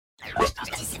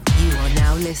You are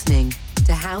now listening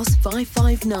to House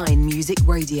 559 Music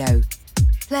Radio,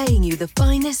 playing you the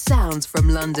finest sounds from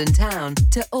London town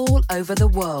to all over the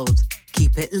world.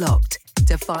 Keep it locked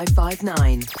to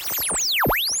 559.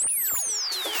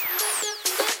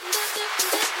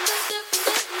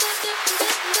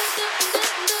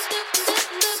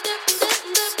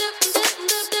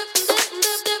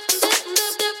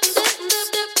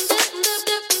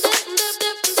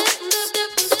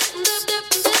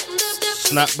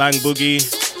 Snap Bang Boogie.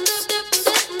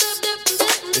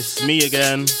 It's me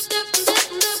again.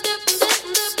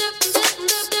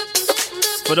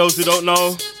 For those who don't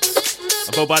know,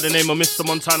 I go by the name of Mr.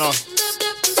 Montana.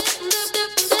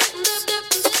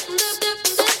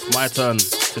 It's my turn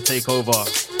to take over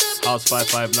House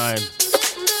 559.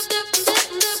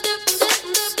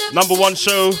 Number one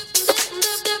show,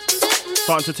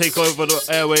 starting to take over the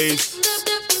airwaves.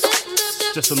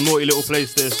 It's just a naughty little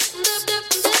place, this.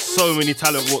 So many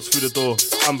talent walks through the door.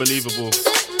 Unbelievable.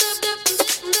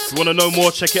 If you want to know more,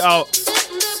 check it out.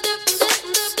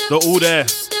 They're all there.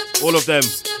 All of them.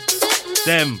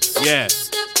 Them. Yeah.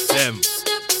 Them.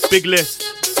 Big list.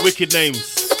 Wicked names.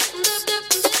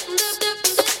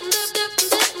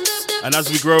 And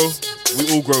as we grow, we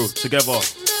all grow together.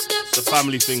 It's a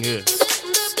family thing here.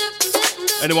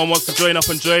 Anyone wants to join up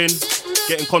and join,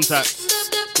 get in contact.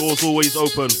 Doors always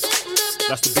open.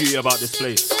 That's the beauty about this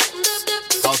place.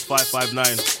 House 559.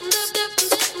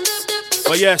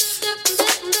 But yes,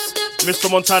 Mr.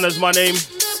 Montana is my name.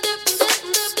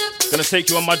 Gonna take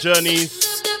you on my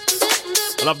journeys.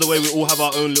 I love the way we all have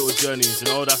our own little journeys, you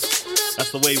know,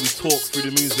 that's the way we talk through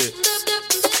the music.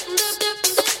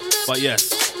 But yes,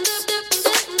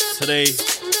 today,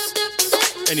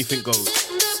 anything goes.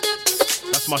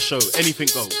 That's my show, anything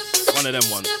goes. One of them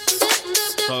ones.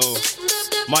 So,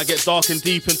 might get dark and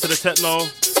deep into the techno.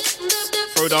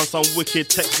 Throw down some wicked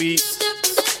tech beats.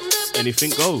 Anything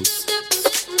goes.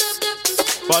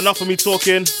 But enough of me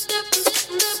talking.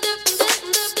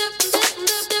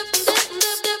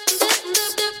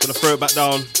 Gonna throw it back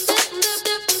down.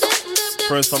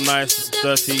 Throw in some nice,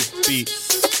 dirty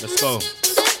beats. Let's go.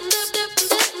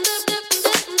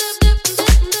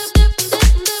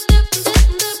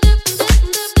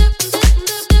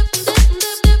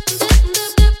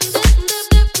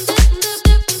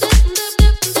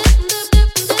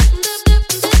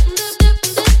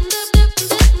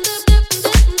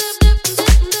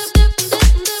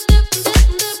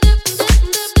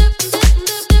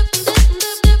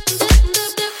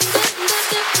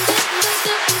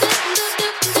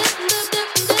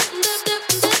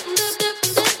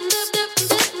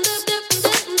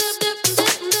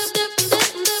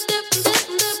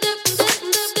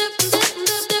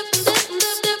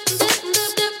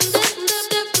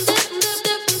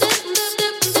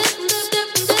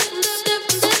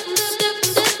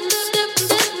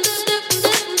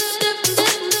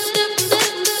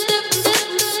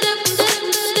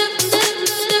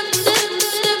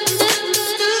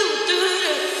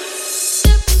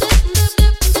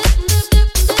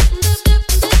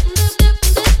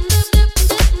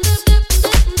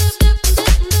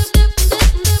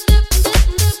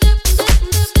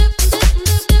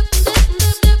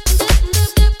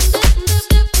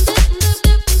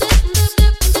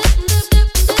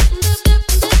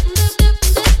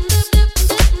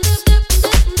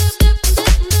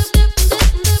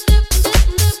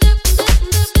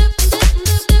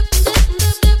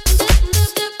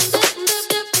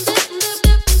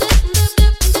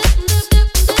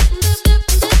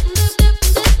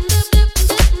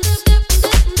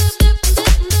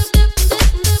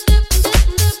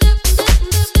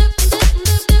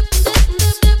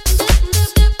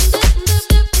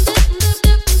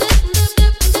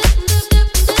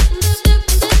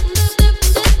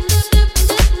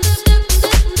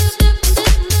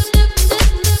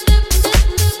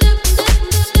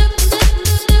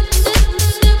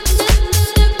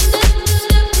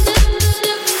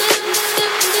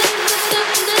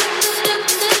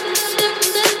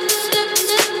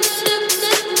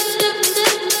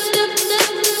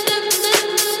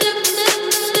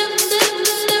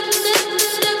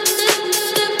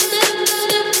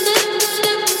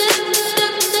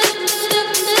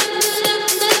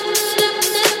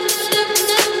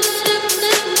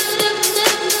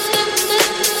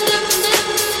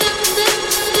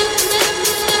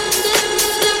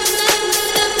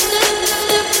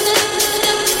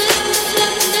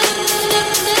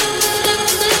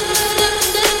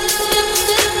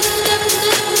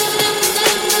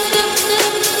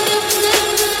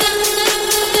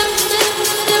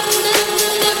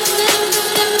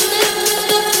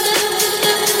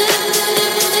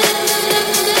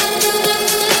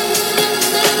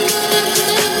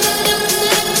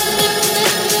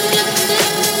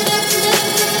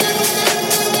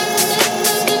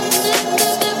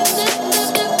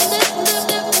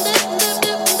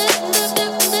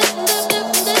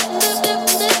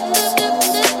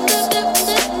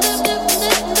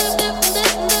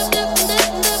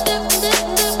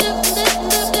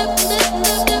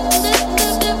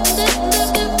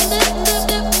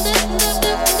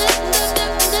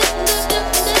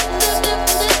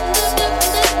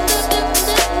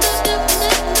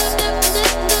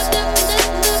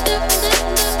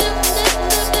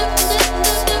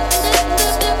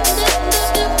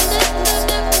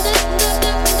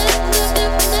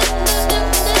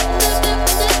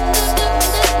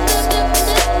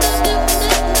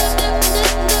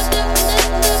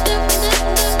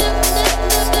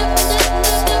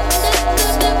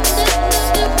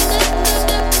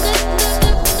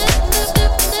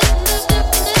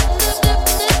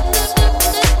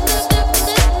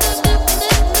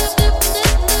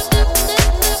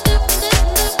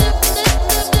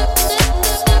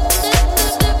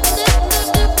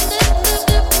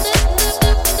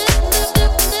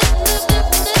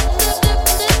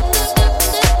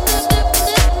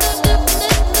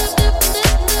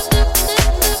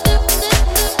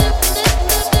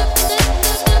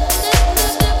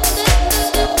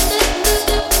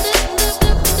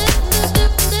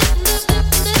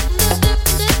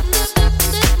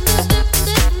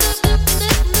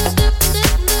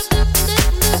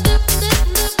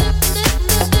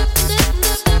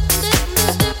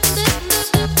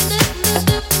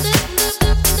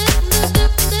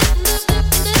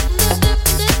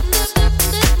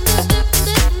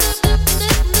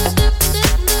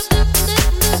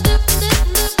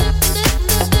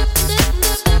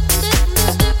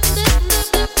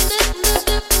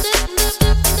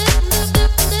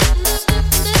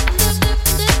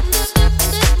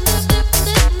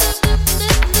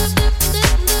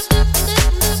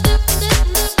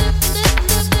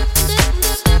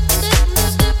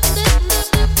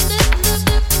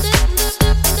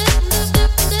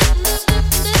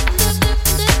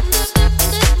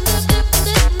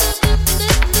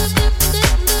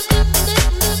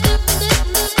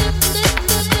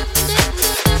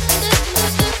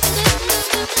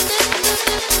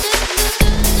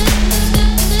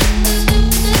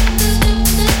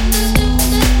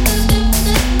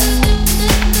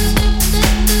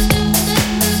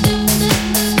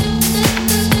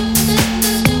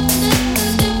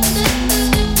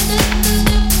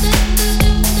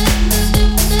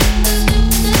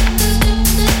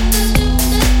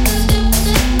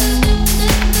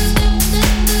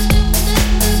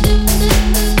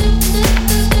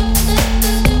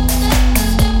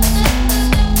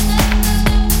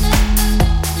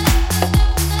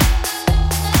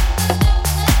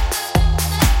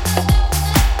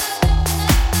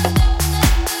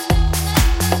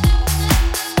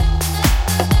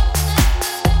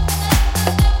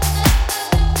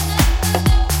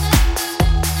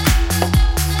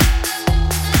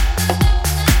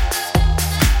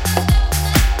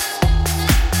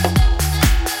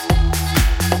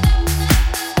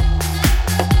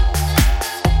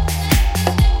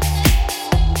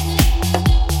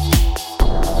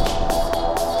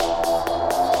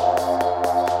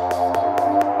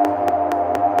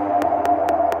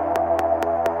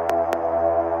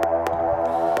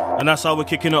 And that's how we're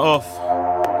kicking it off.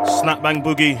 Snap Bang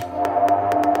Boogie.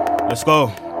 Let's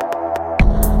go.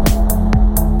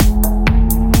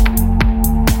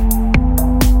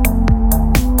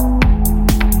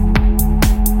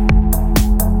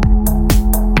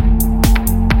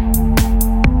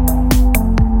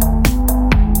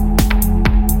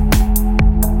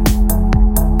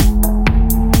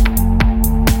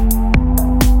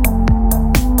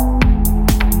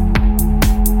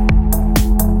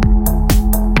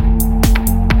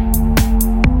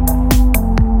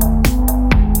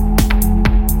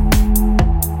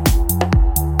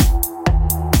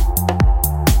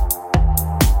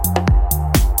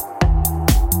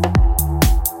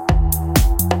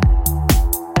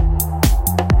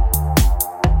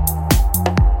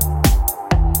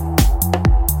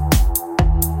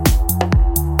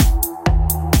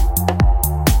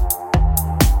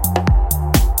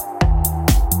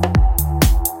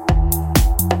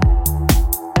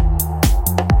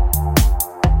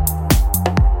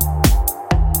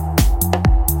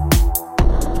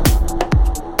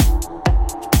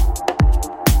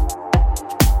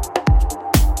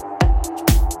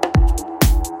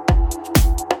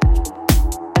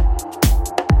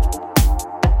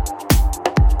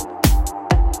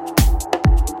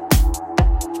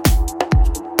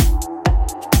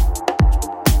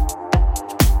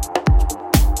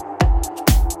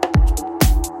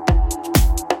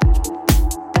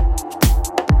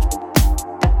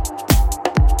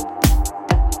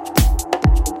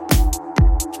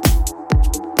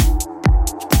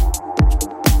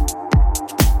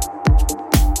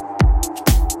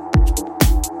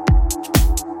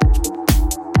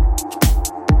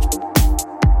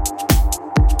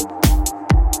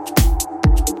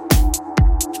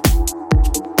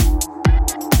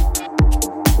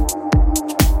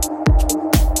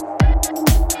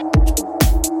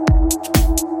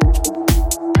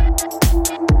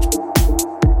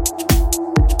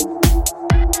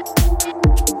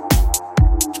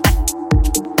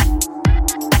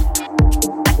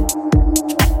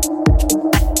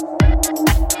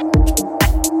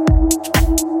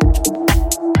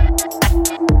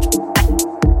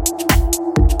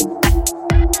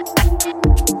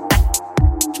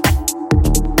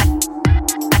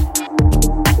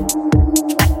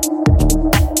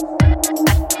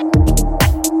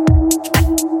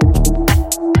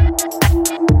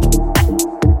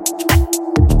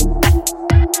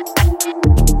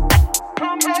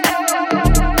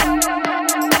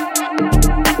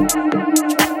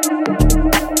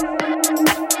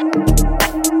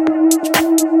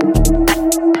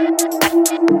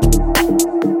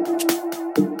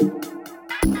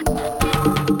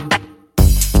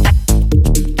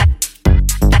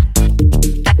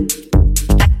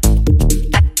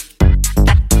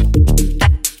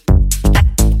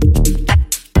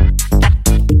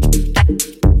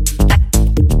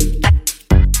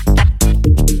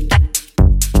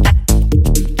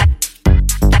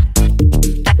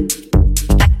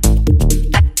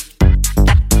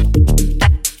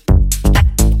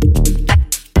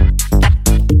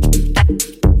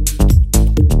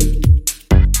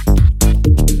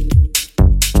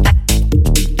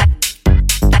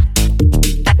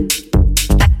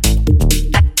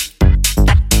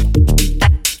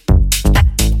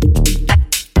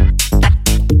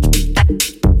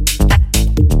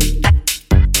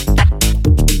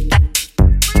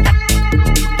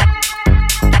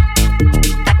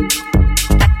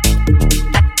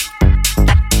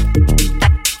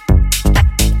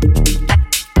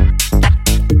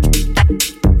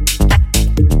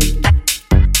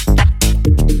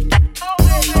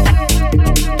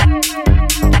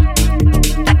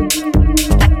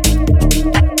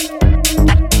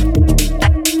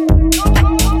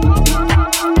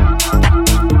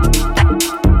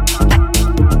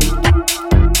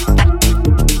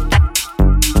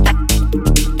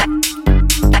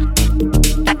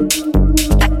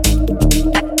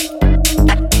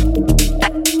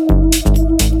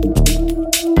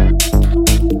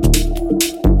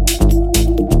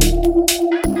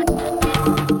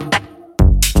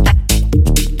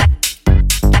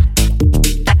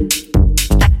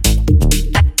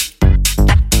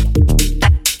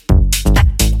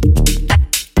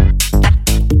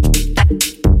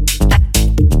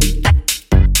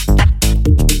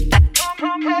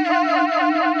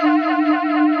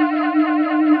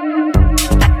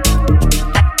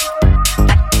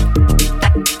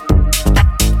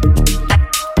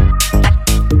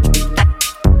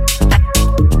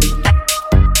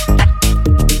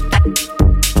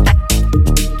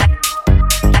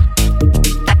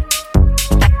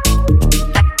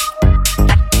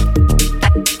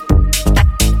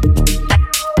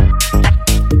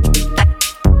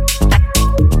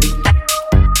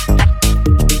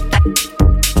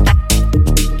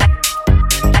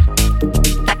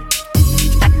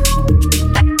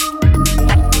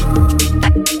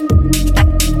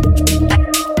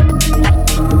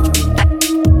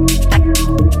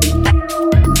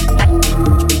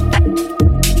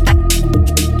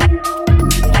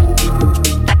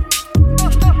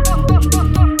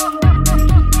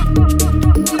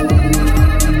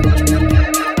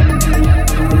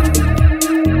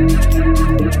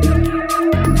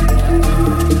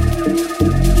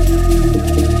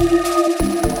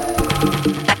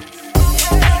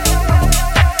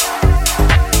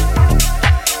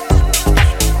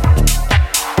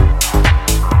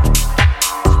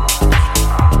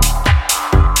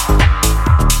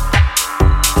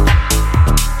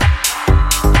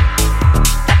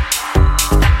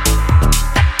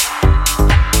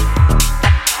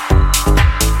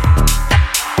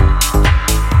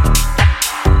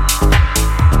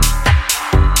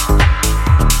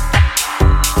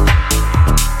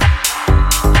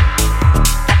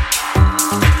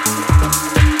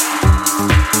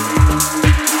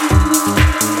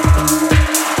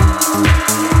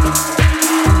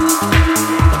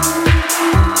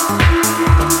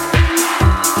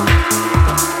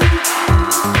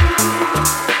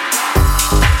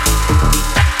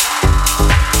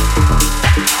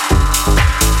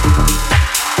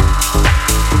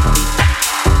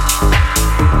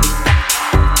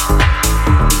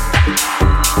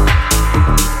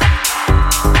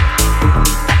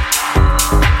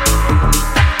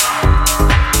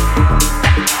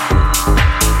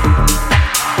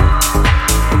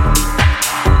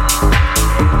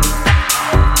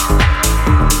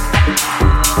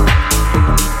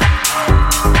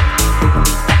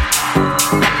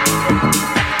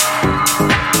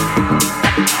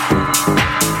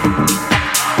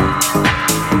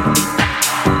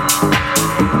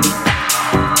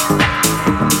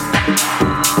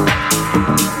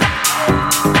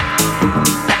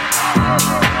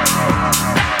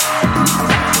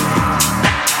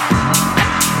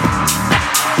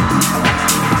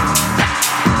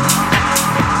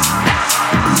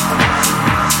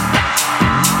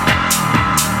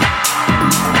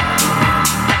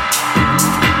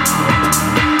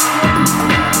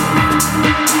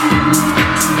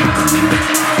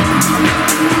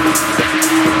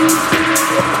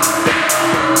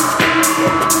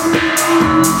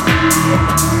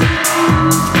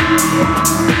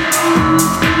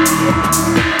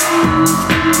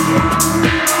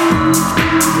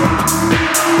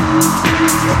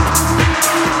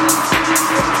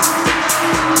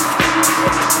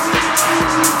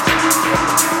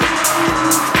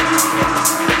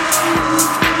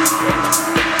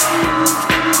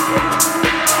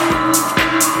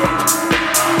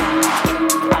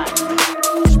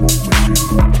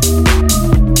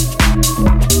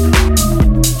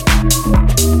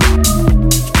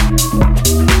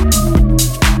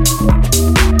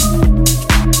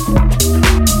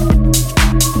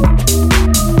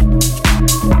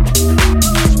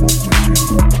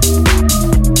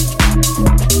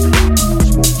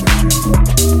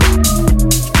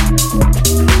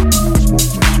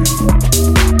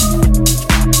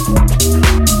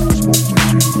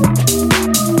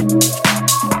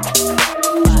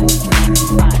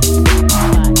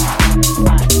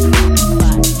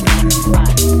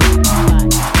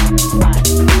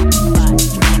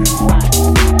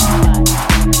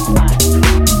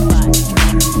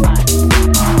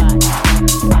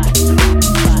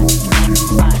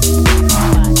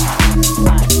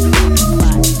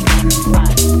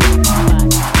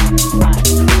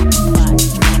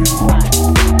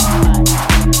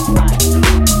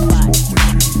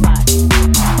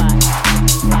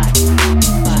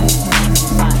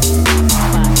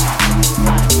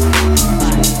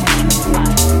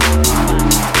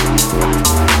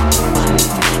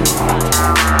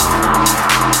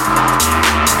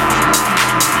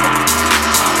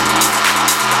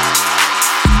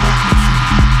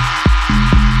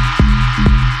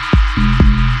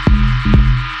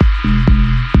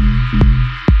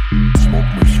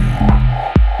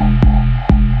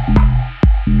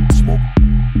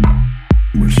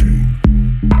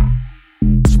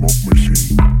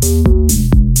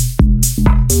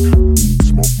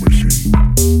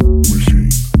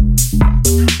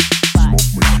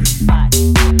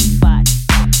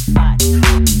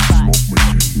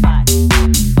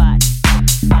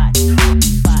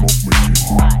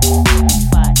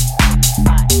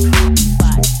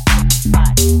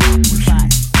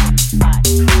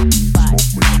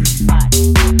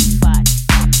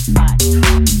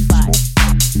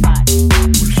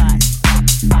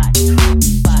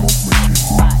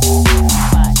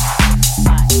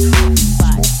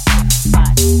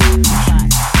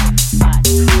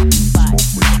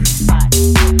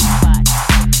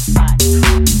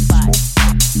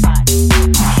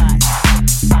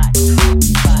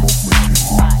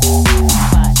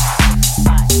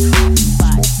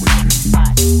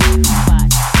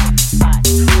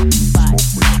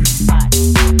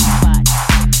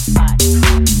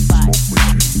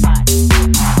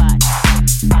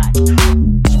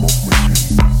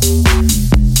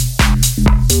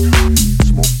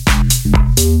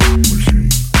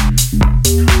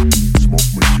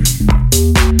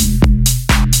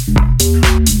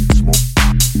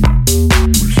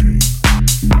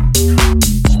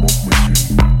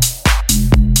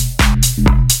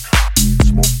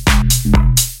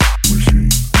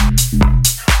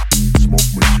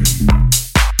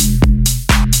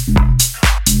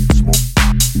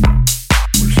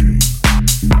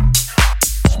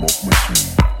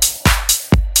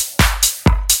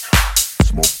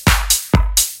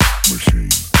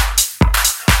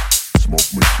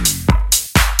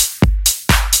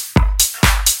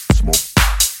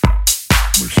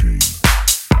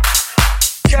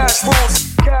 Cash rules,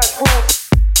 cash rules.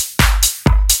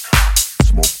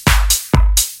 Smoke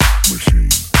machine.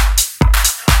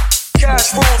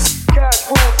 Cash rules, cash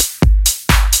rules.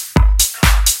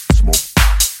 Smoke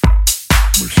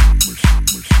machine, machine,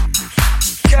 machine, machine.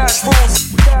 Cash rules,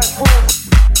 cash rules.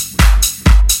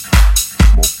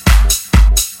 Smoke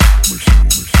machine,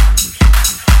 machine, machine.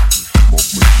 Smoke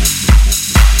machine.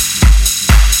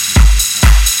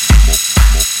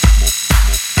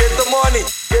 Get the money,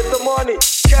 get the money.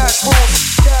 Cash rules,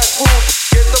 cash rules.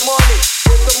 Get the money,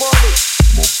 get the money.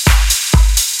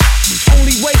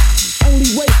 Only wait, only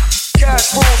wait.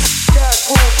 Cash rules, cash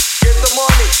rules. Get the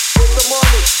money, get the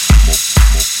money.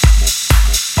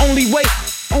 Only wait,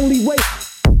 only wait.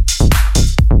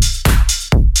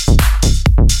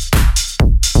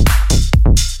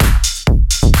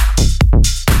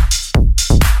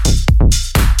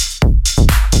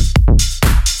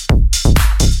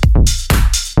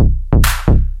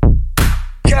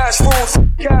 Cash rules,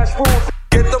 cash rules.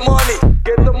 Get the money,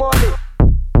 get the money.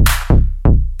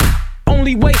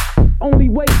 Only wait, only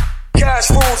wait. Cash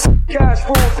rules, cash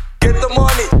rules. Get the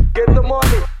money, get the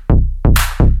money.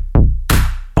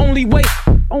 Only wait,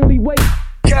 only wait.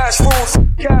 Cash rules,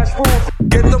 cash rules.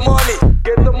 Get the money,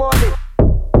 get the money.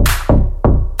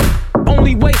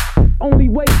 Only wait, only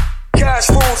wait. Cash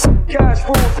rules, cash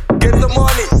rules. Get the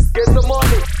money, get the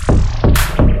money.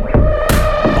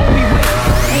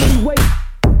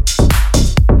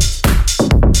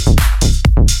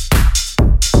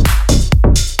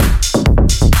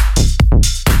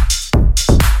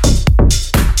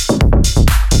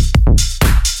 Only wait,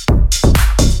 only wait.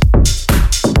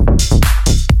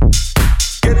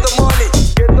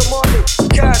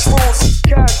 Cash rules,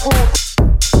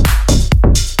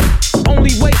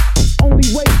 only wait,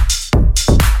 only wait.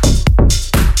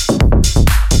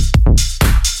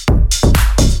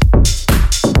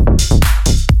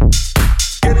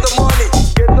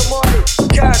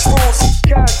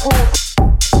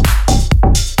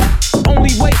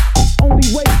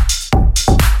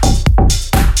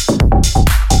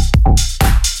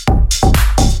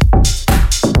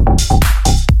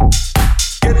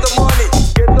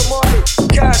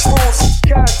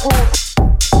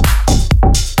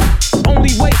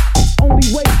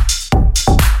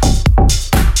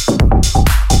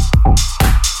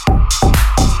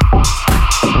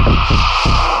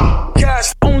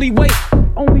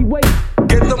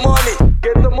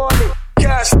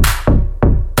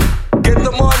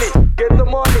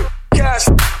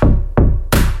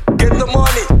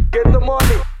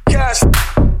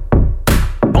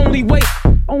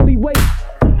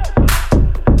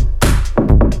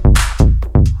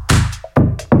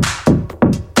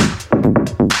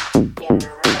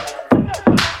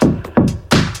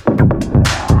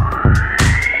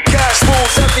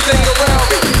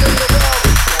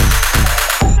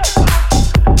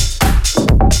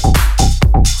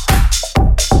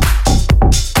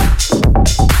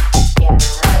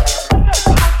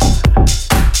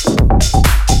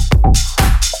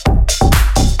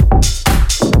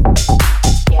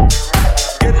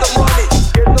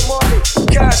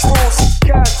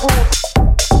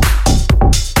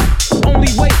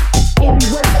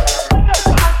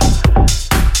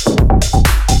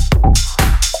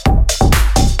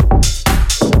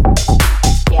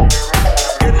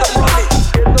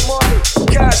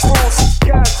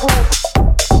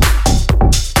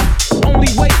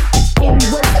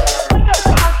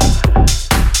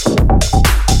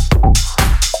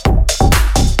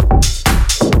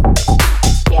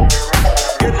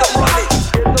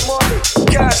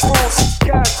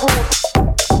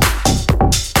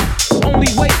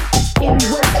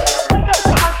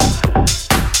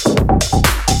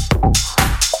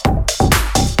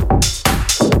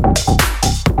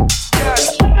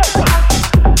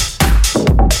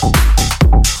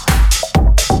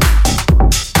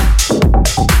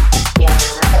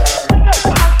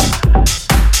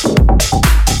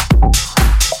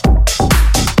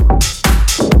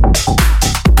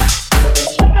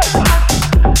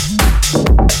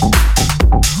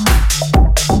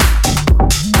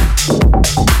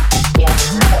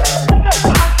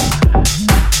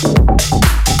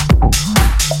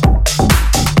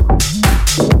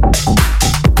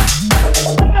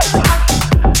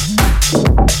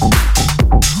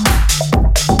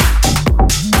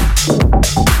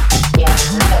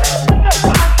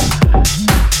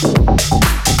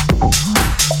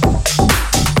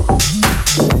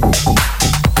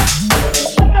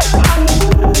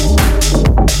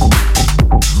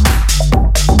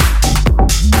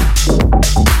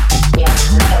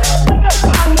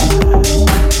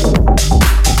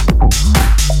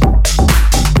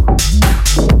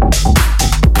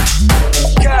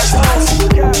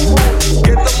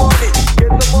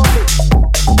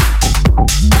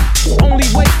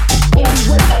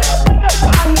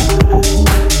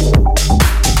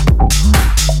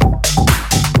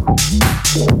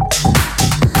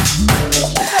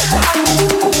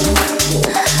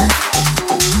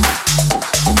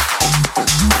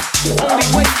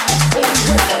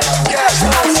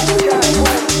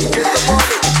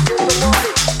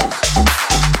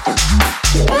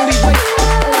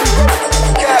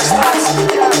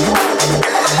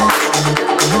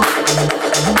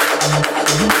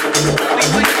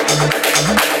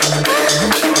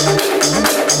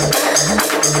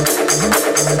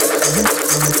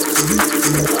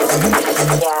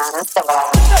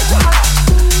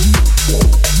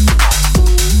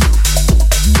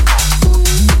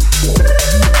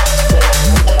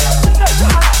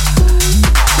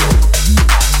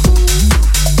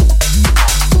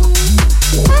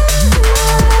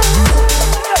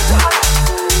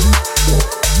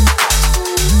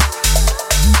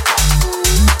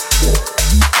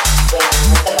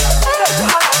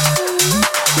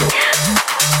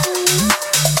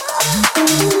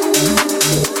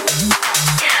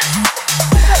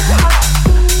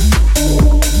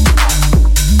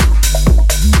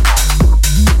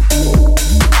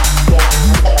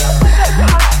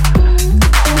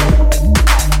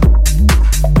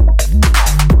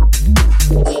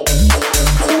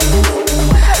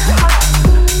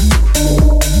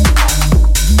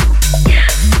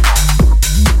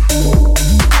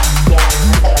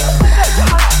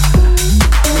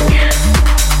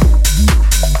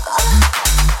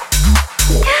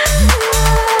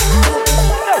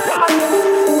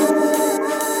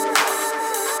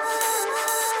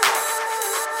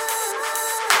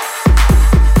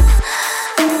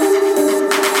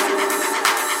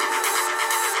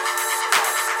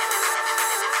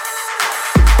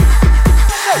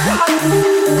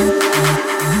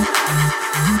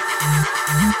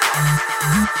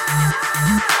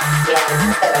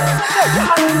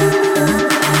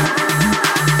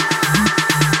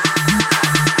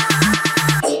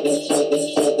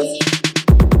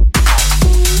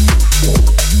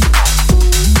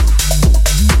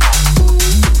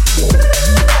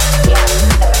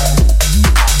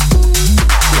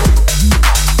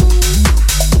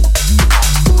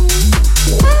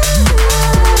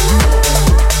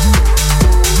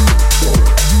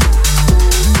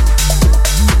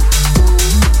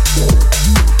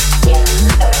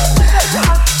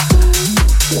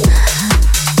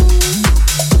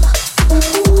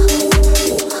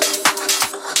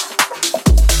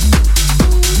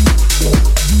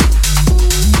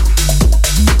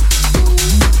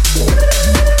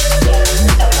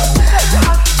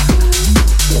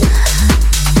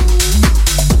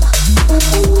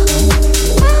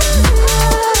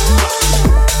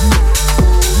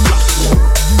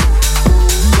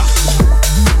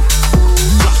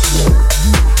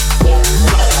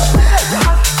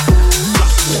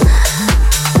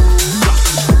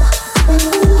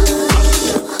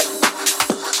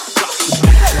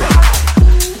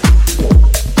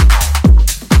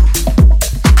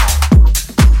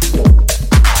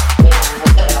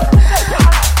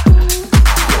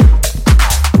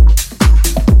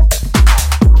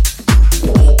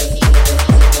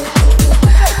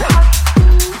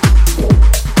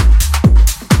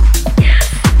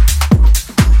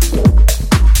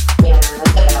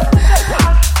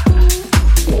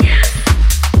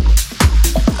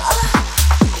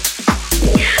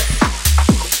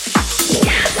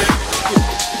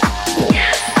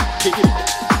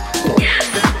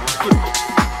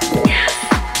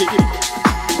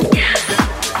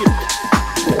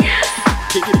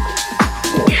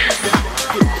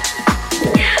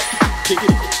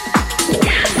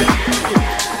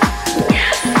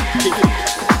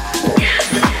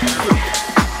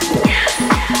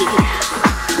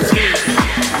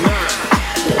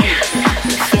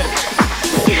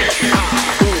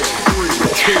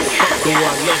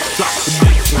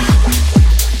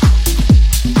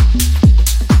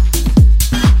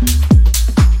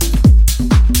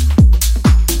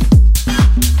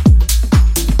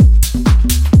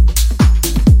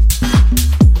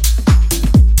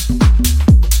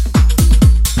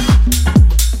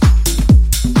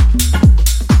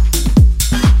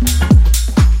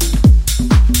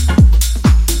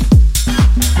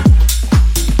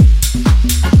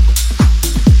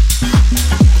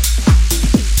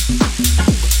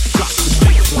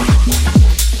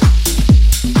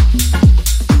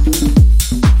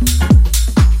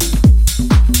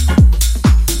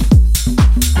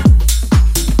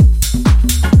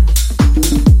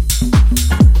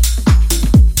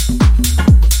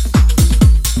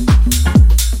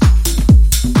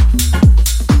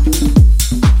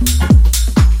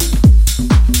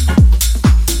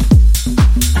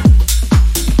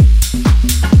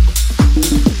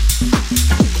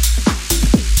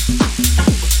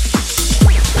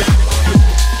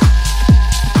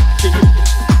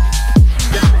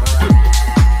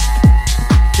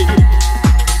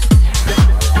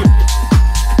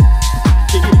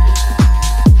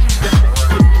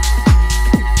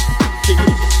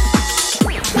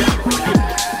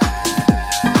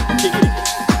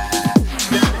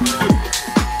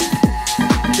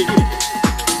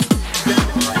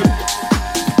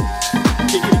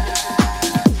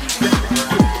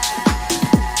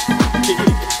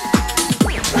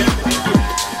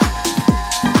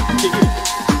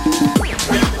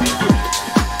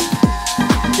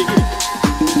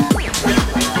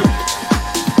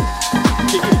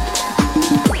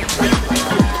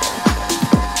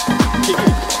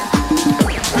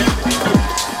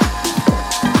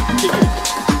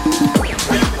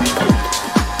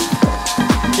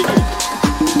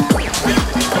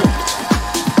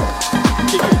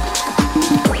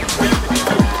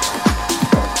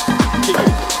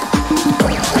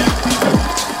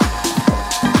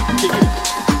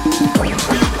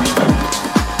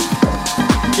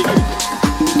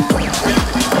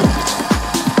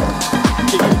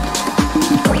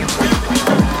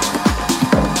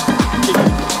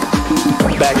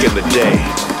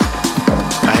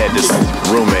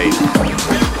 mate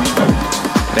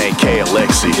named K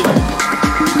Alexi.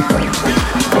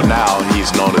 But now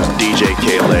he's known as DJ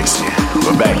K Alexi.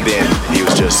 But back then he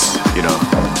was just,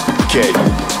 K.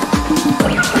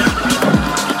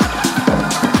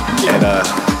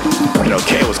 And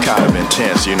K was kind of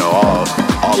intense.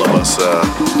 All of us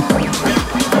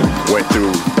went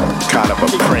through kind of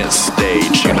a Prince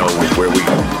stage, where we,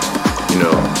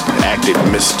 acted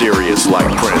mysterious like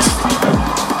Prince.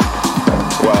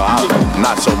 Well,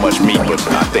 not so much me, but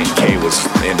I think K was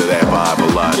into that vibe a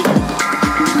lot.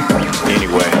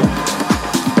 Anyway,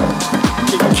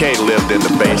 K lived in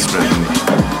the basement.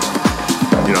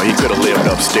 And, he could have lived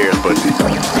upstairs, but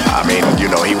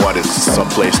he wanted some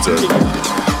place to.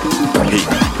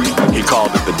 He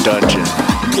called it the dungeon.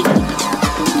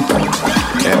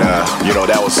 And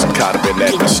that was kind of in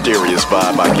that mysterious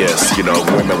vibe, I guess.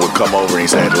 Women would come over and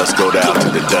say, "Let's go down to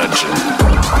the dungeon."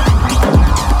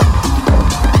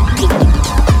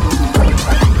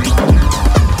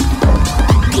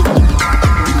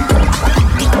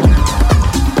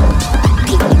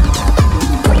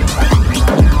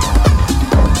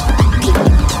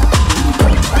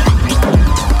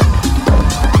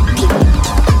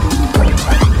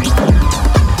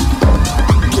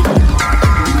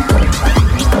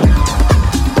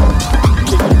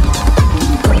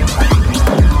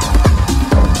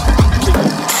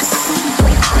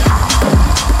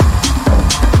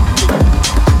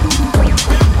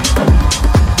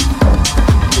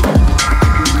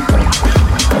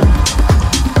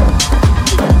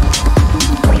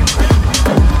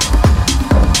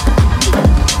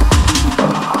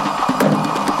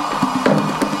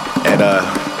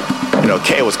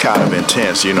 K was kind of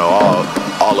intense,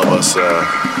 all of us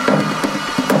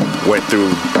went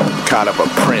through kind of a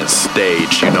Prince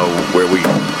stage, where we,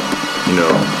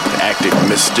 acted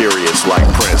mysterious like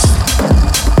Prince.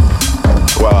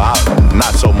 Well,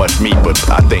 not so much me, but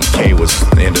I think K was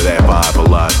into that vibe a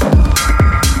lot.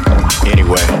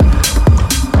 Anyway,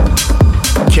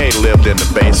 K lived in the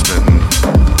basement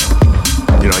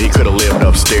and, he could have lived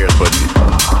upstairs, but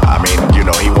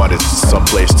he wanted some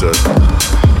place to.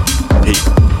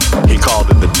 He called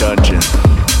it the dungeon.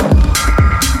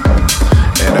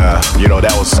 And,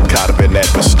 that was kind of in that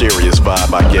mysterious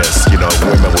vibe, I guess.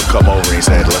 Women would come over and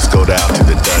say, "Let's go down to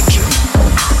the dungeon."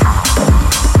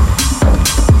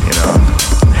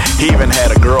 He even had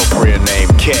a girlfriend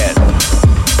named Cat,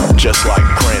 just like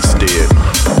Prince did.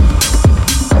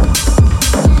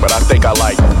 But I think I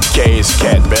like K's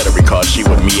cat better because she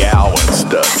would meow and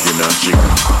stuff,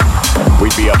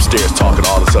 We'd be upstairs talking,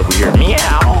 all of a sudden we hear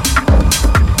meow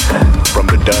from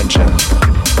the dungeon.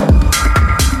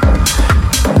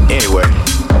 Anyway,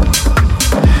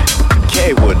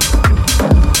 K would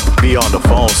be on the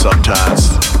phone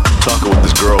sometimes, talking with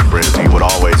his girlfriend. He would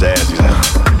always ask, he said,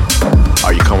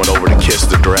 "Are you coming over to kiss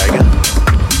the dragon?"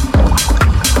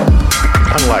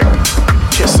 I'm like,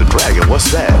 "Kiss the dragon?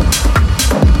 What's that?"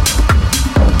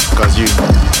 Because you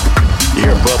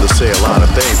hear brothers say a lot of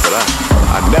things, but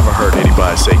I never heard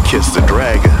anybody say kiss the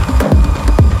dragon.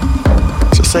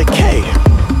 So say, "K,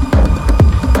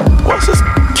 what's this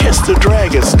kiss the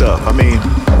dragon stuff?"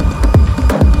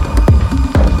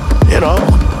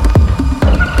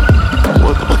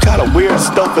 What kind of weird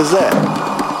stuff is that?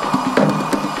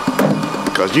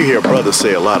 Because you hear brothers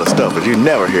say a lot of stuff, but you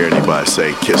never hear anybody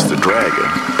say kiss the dragon.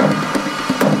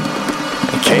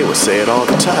 And K would say it all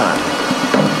the time.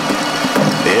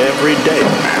 Every day.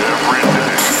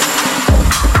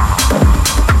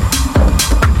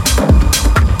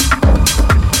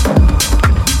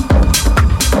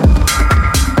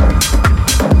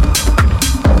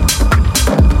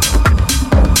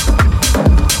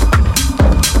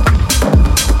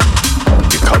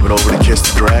 You're coming over to kiss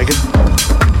the dragon?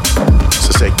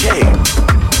 So say, "K,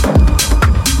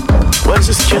 what is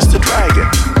this kiss the dragon?"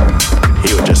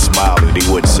 He would just smile and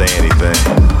he wouldn't say anything.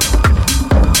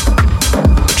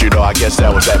 I guess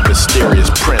that was that mysterious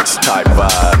Prince type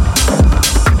vibe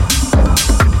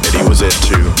that he was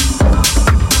into.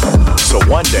 So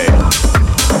one day,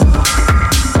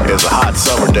 it was a hot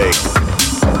summer day.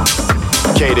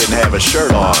 K didn't have his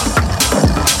shirt on.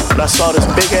 And I saw this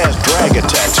big ass dragon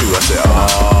tattoo. I said,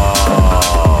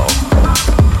 "Oh,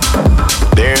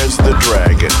 there's the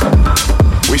dragon."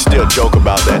 We still joke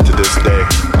about that to this day.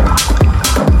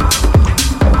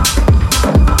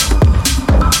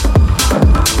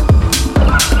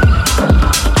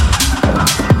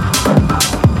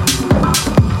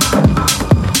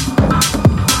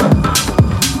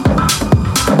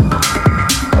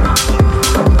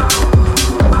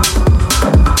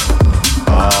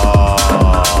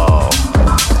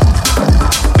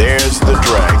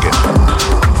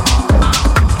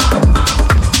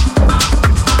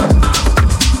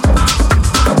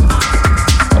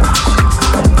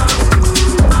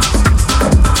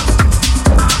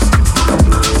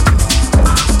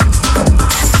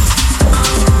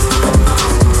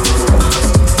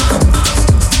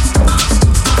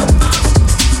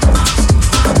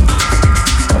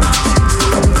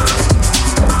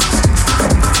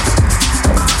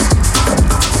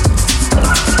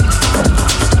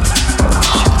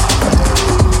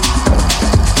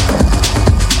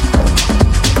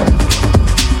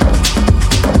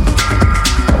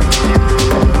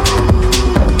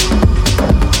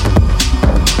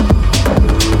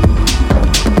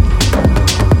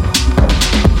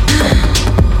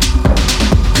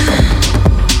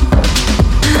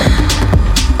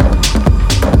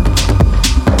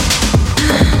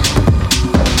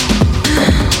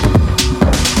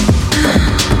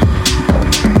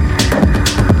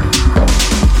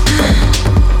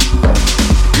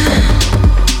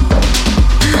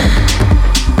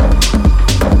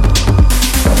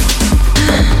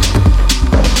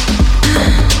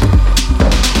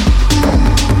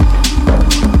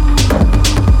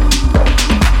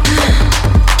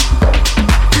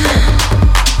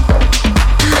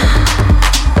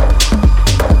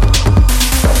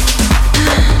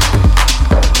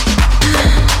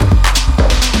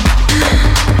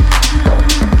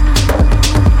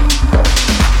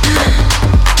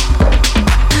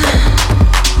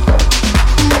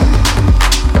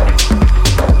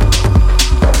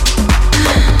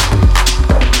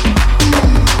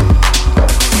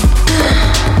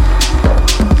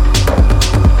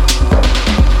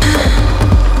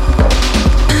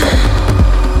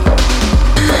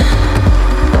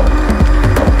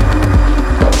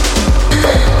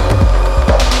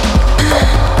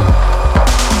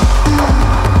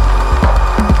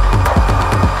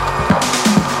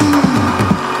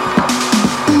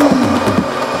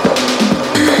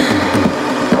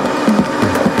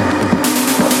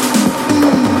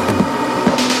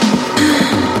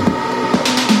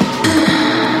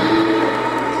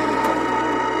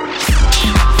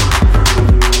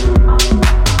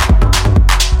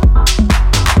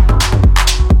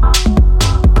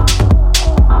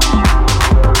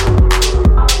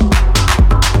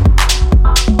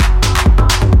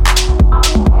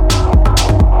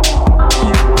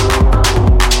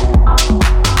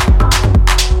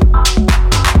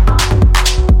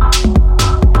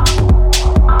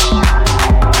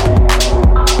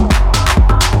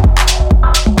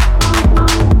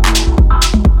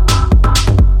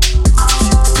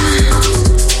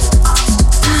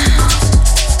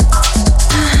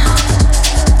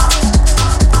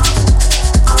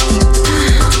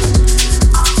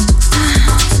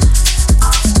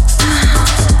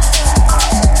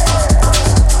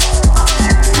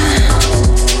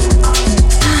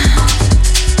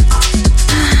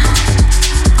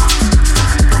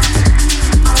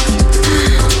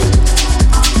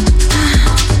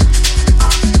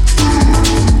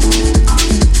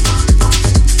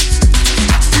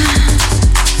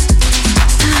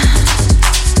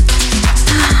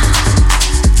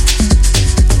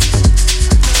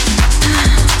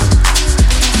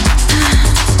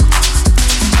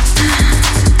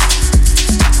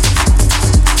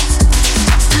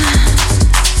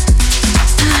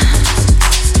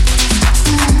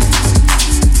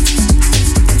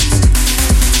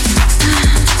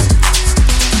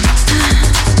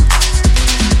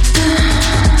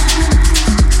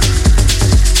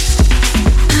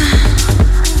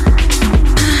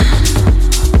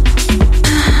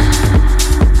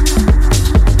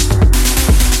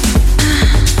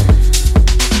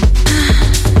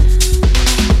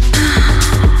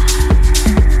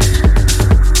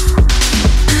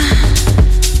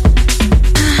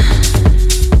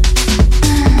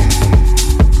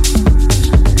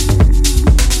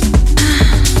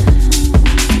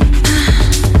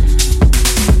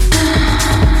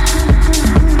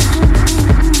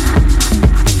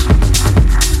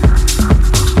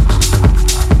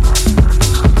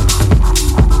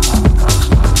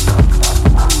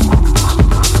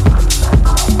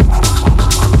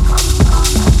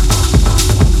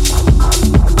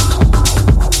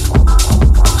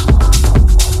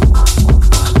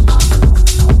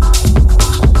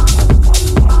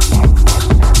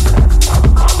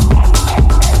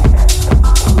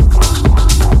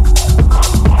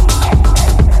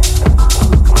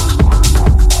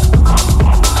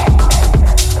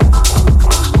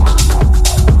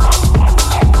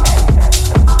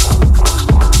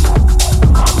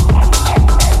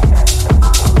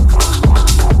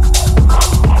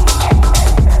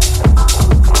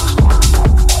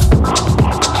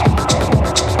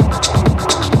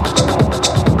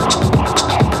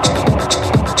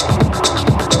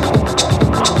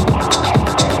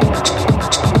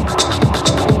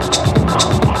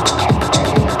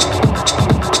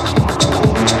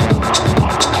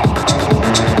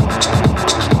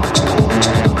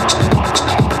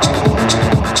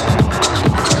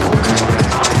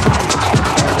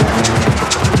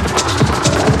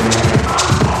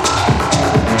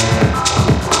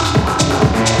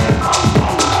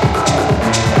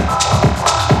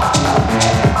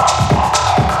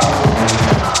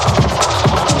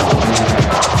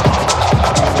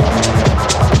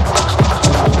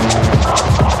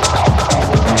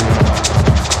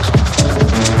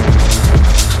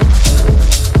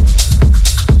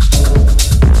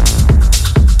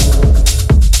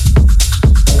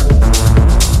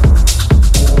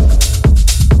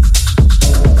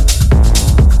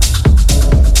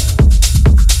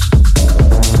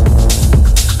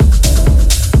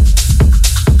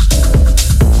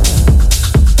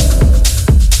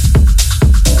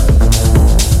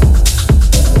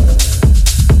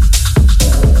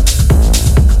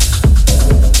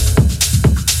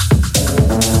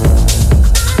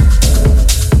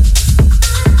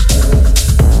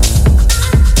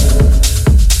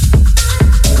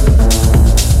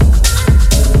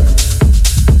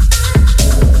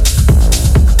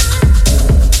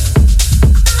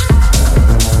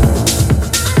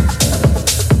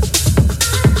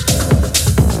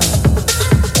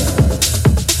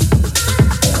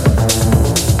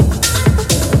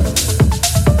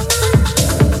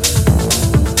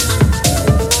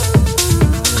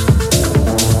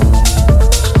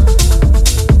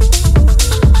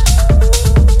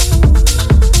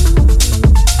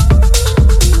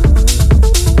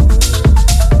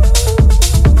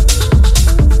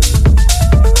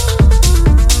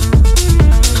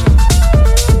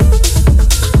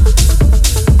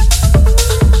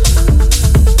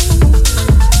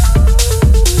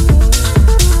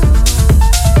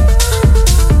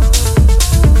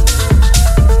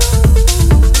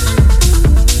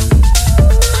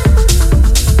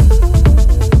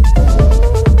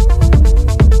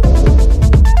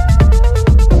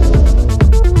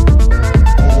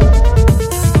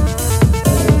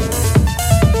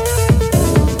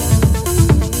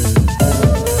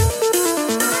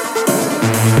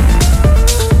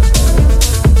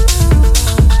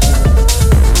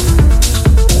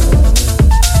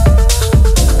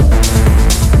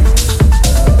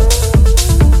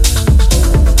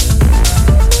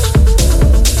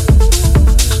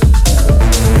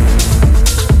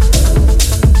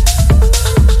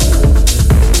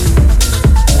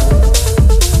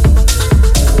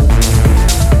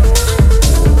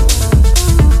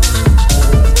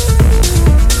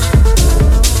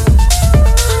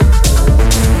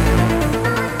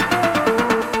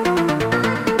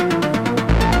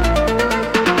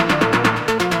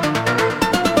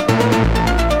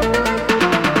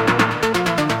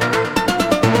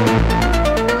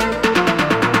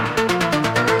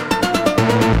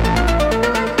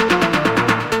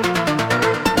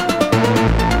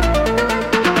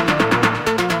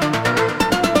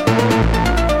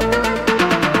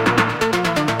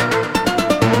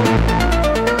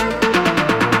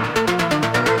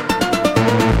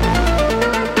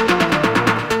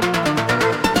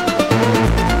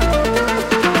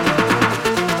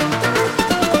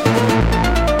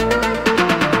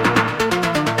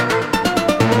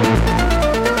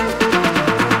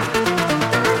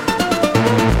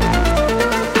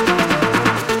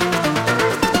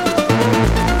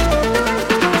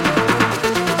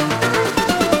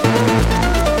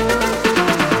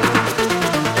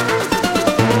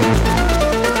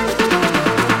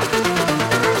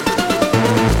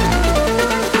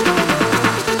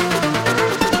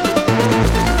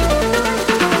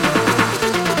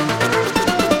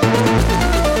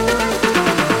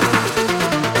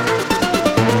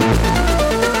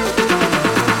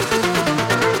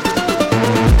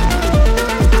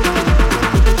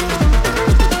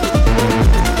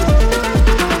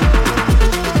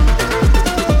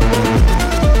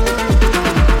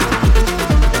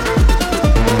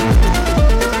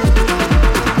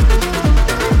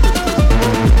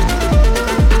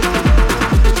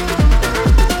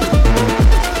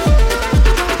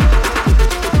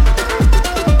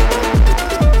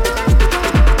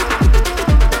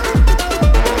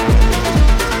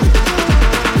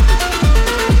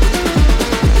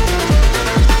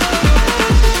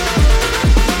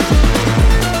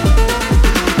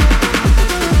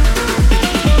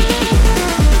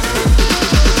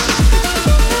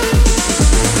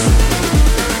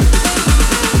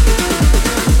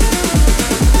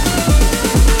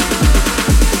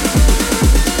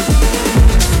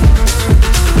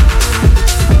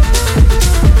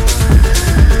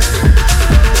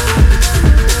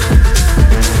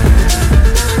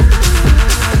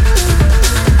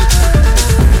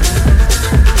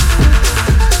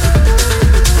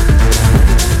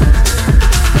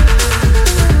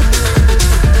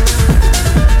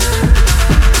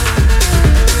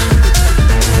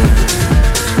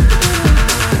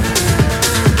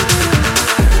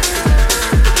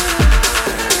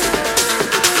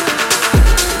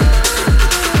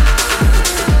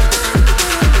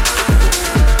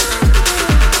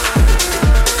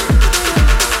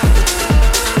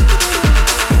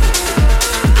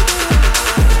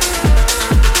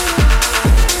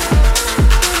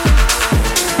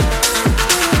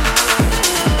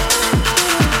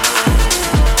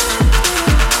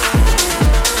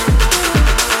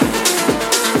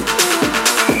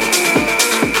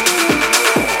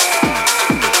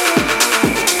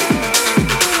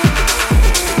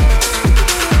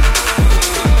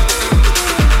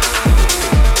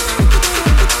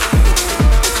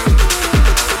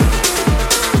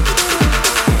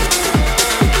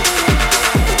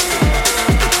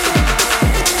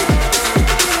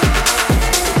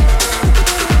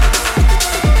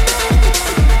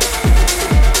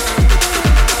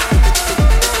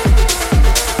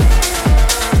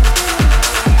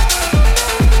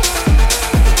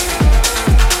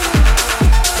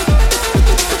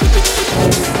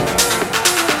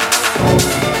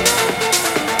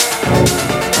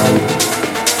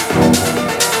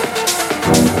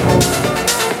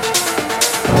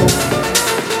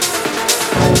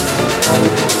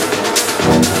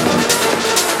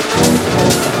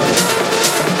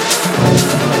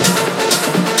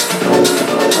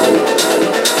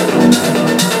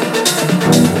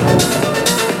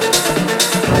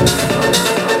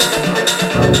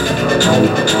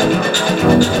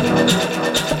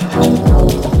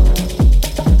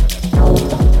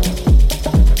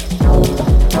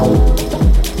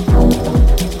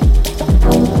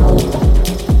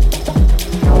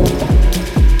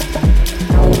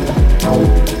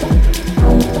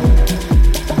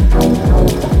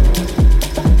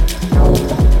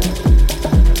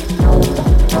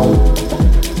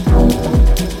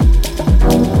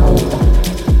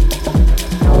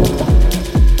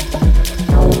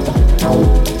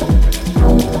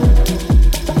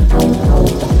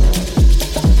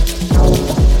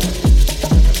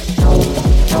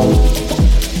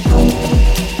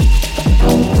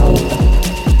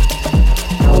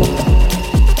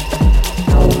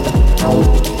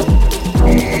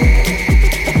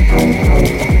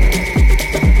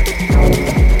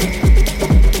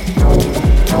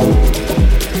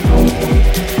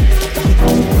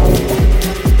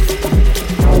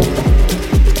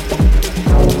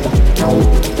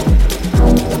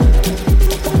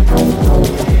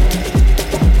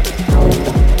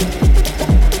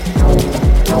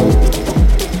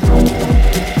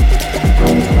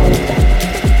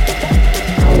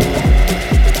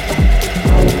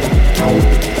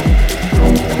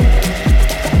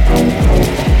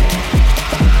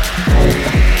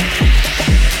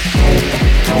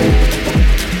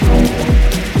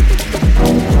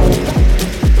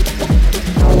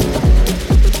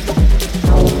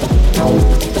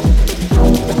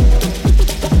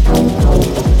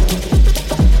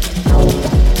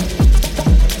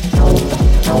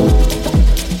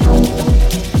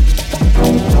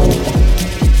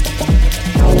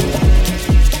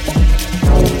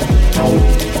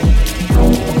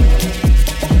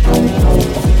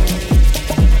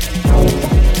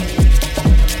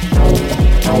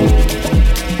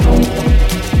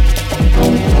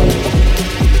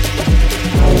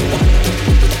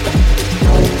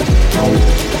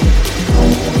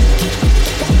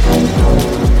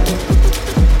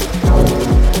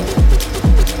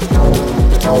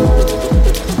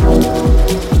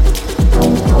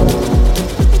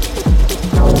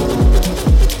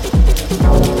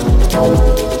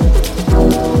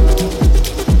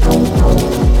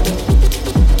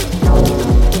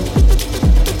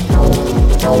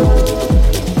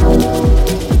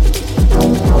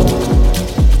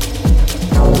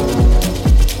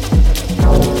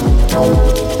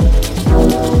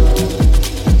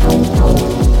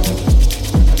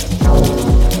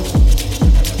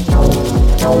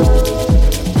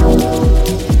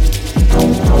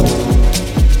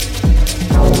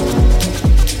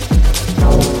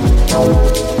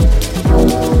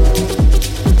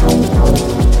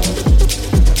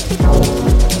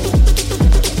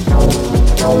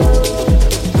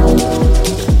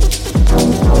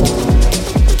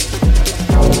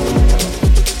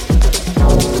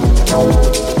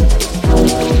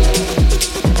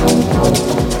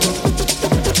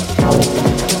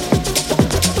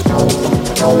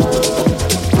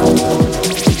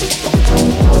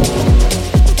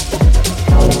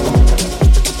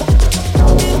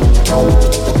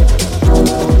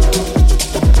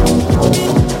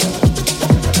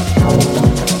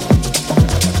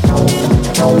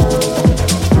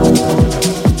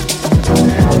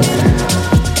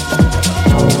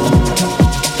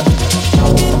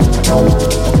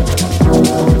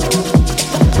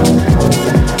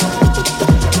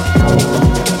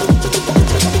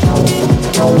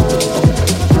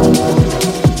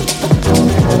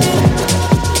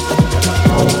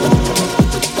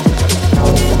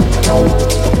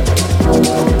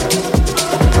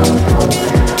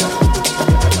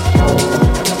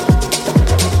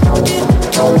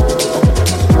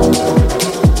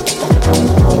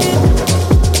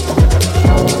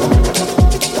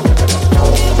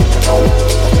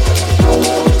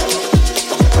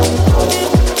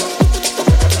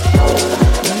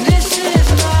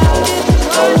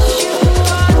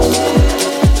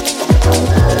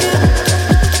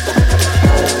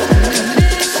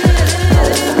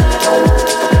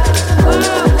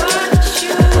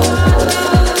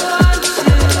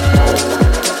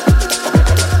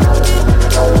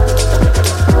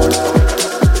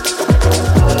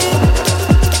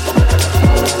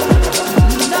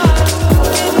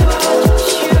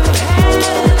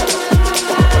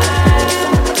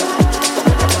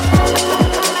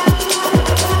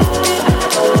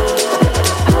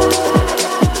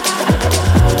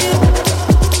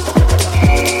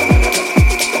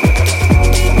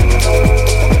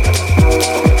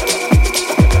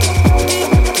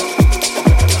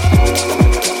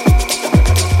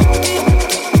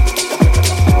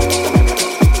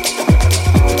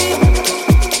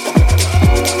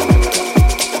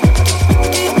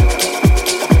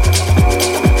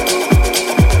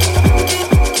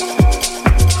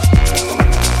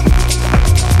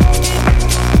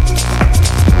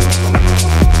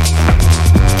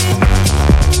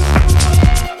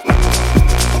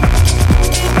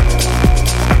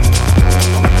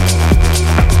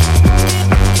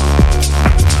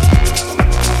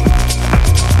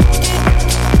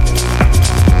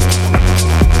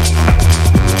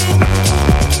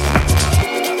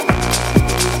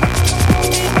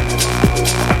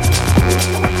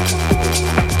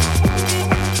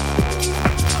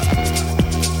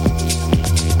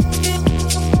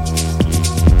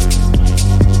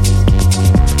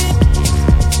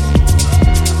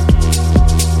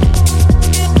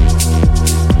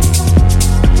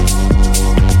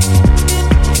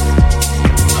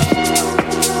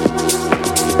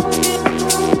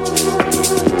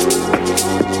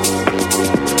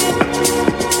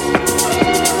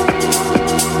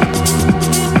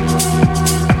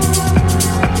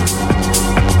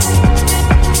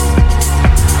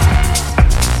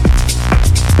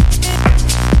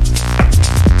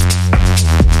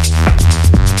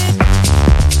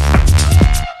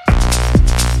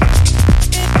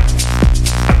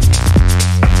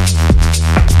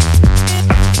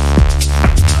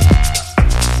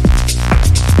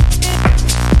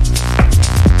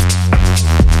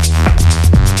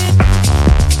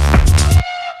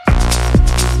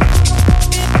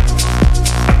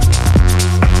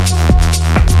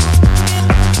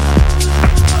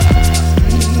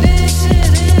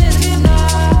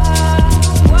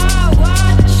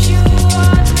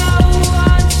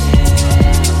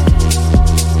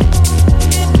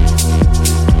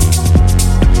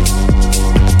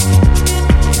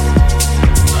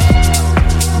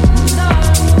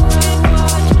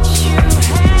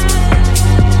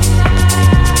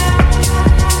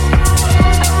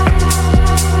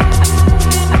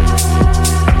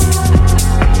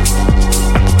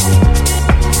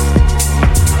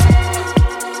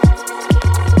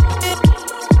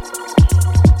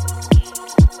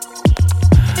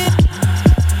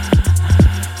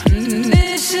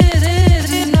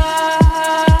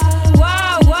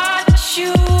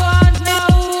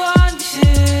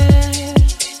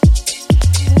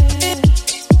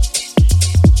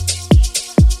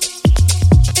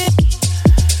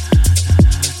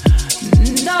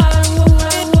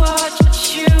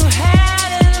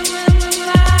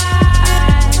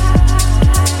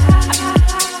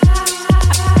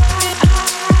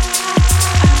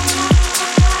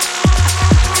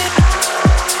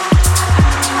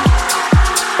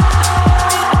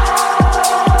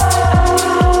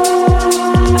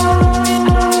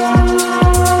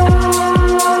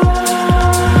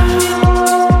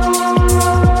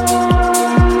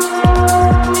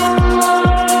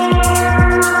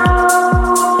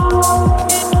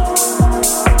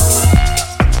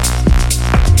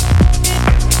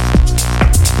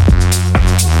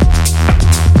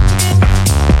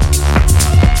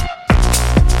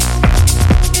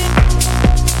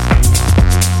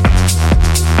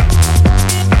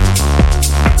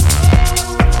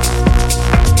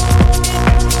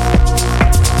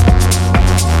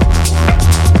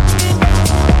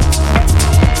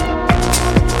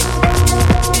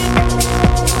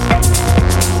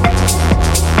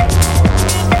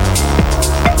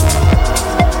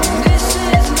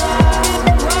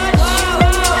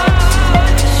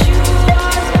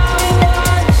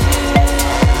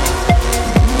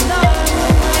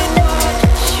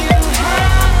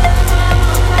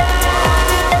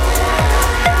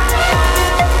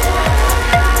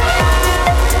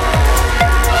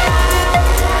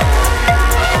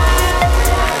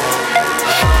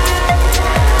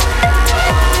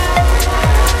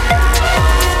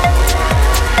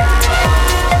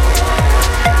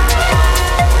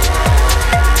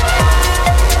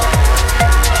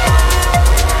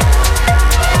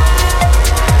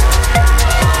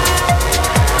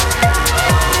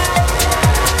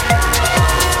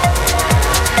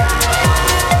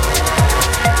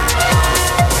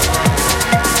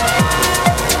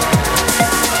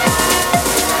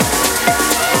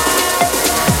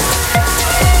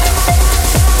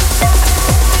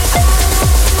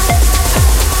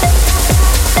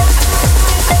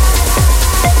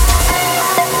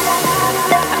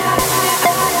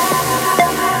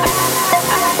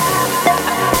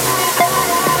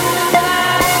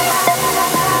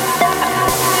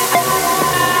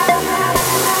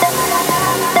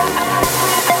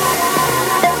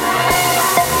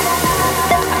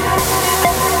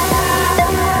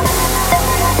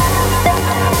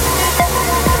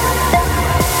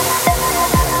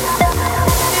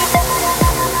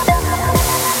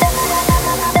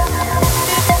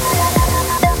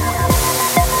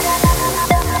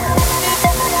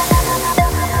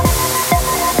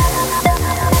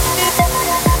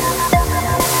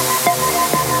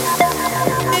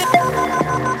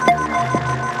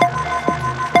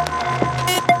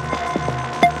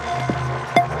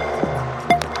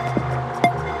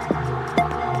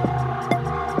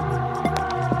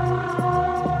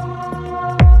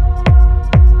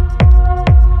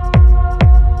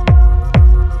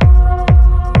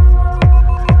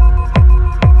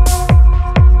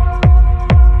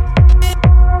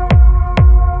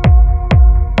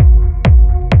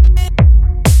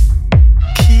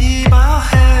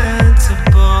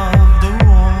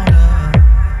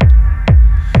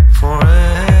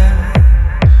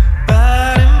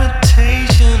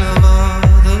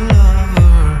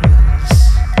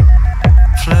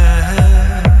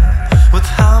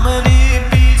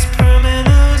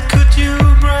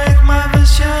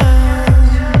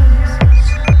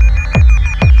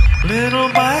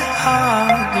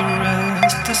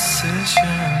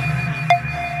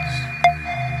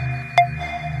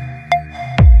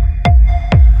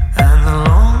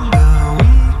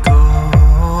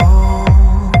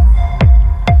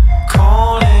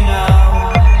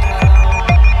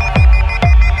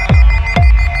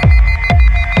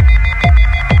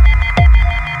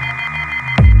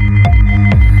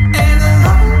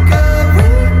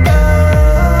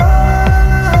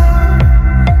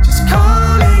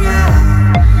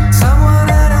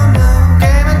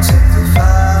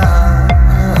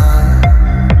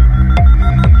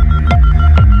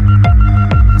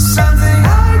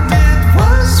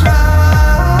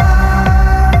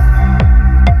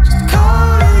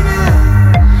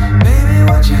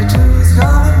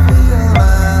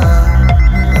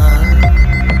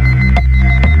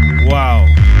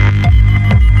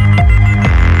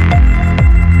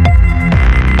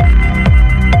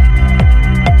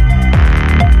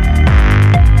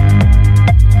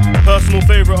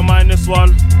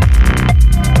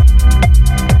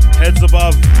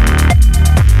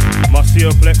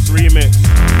 Flex remix.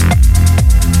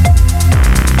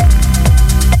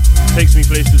 Takes me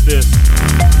places this.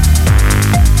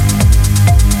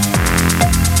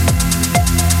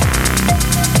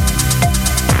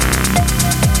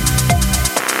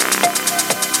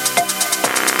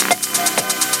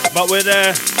 But we're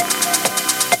there.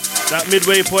 That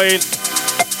midway point.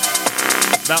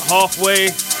 That halfway.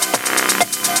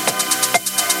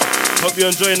 Hope you're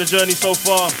enjoying the journey so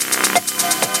far.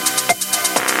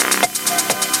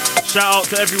 Shout out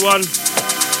to everyone.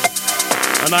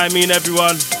 And I mean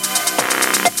everyone.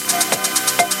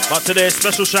 But today,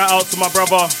 special shout out to my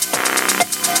brother,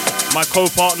 my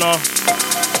co-partner,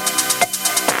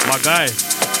 my guy.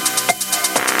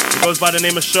 He goes by the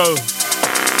name of Show,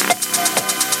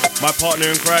 my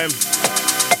partner in crime.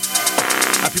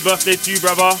 Happy birthday to you,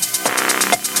 brother.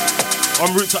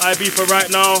 En route to IB for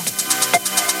right now.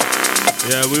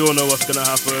 Yeah, we all know what's gonna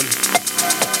happen.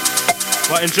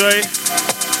 But enjoy.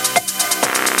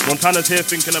 Montana's here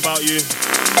thinking about you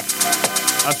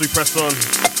as we press on.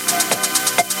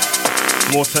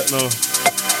 More techno.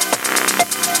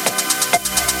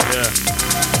 Yeah.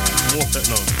 More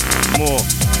techno. More.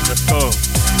 Let's go.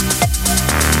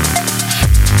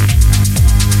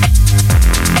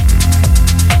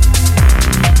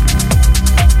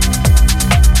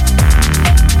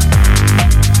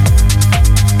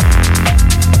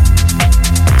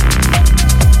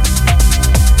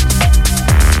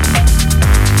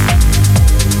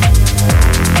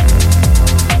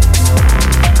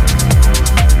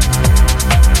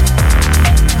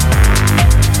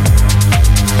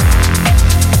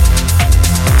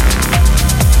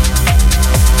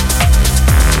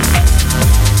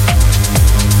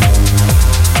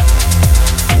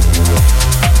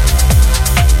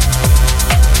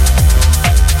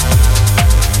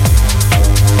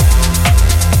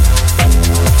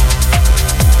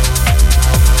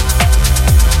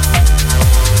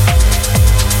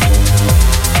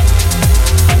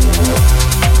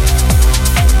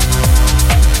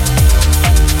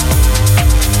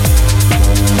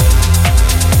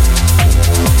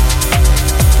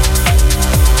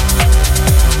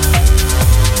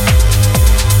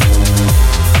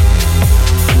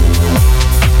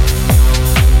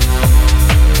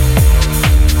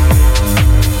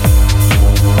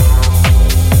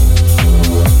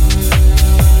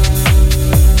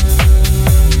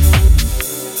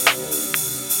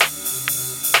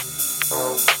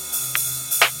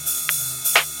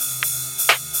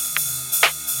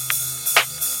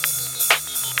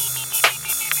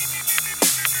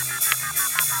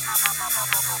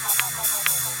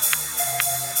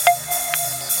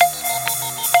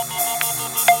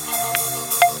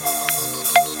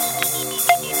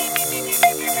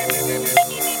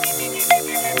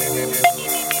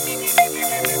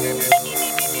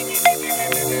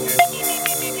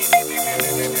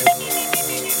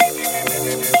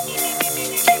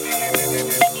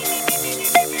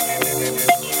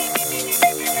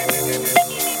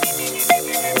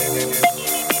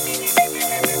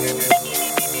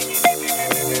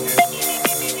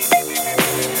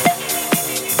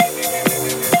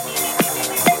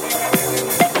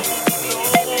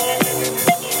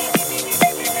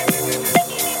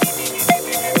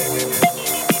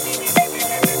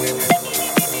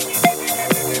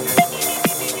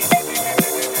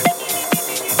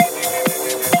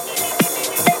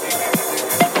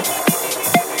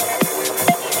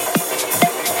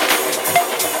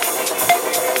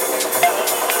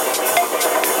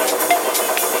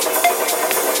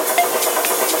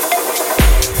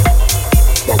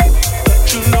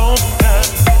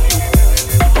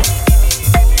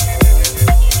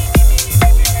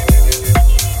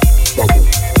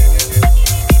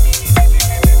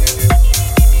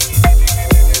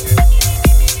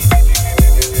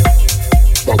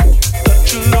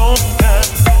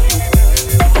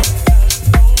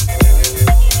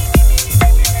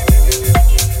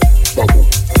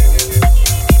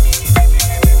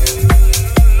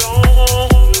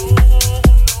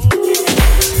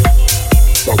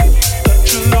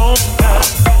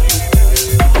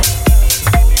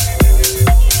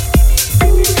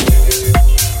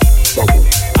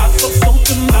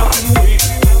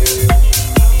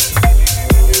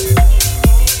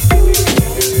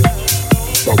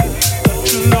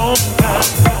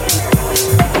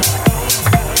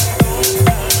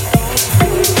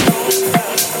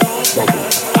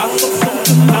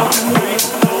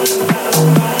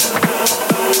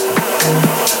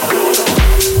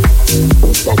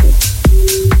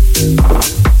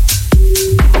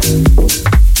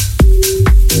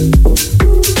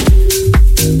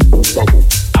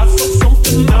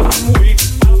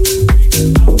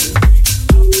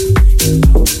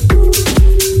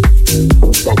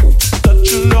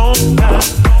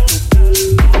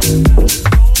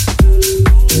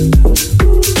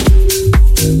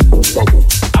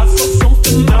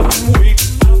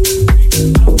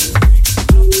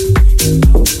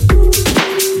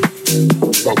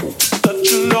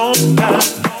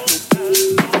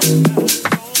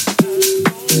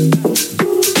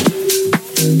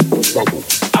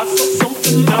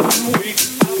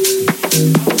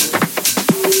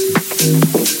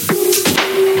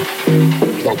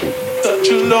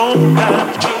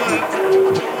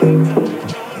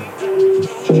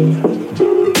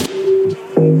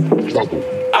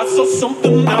 I saw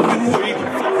something I've been waiting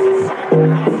for.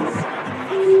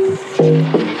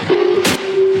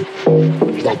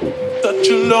 Such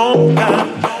a long time.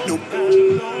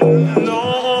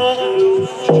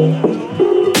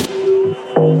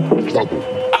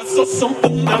 I saw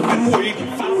something I've been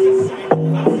waiting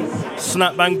for.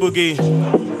 Snap Bang Boogie.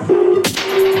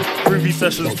 Groovy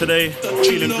sessions today.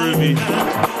 Feeling groovy.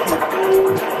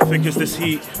 I think it's this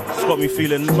heat. It's got me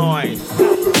feeling nice.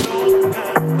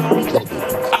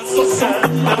 I saw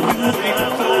something I've been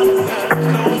waiting for.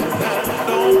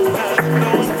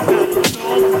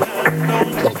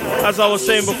 As I was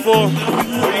saying before,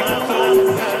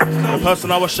 the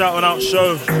person I was shouting out,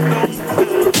 Show,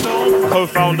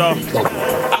 co-founder,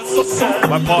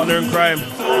 my partner in crime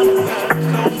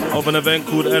of an event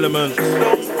called Elements.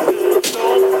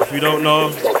 If you don't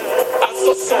know,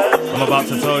 I'm about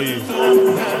to tell you.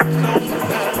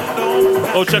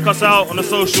 Go check us out on the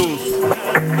socials.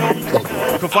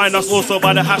 You can find us also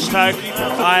by the hashtag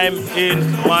I'm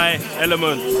in my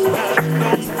element.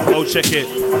 Go check it.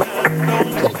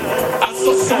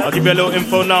 I'll give you a little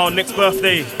info now. Next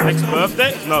birthday?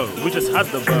 No, we just had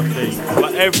the birthday.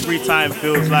 But every time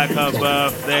feels like a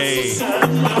birthday.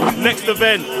 Next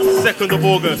event, 2nd of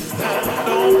August.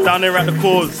 Down there at the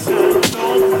Cause.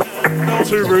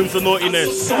 2 rooms of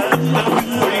naughtiness. A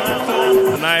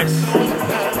nice,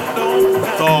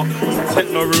 dark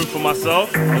techno room for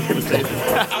myself. I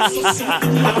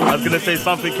was gonna say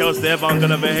something else there, but I'm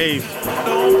gonna behave.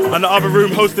 And the other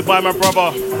room hosted by my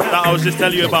brother that I was just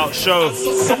telling you about, Show.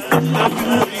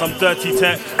 Some dirty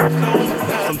tech.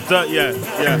 Some dirt, yeah.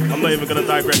 I'm not even gonna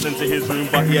digress into his room,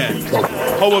 but yeah.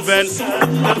 Whole event,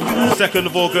 2nd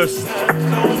of August.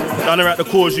 Down there at the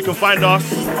Cause. You can find us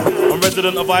on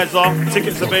Resident Advisor.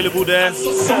 Tickets available there.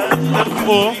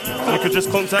 Or you could just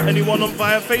contact anyone on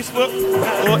via Facebook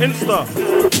or Insta.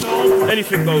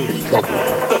 Anything goes.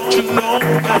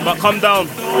 But come down.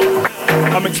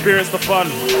 Come experience the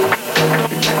fun.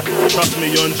 Trust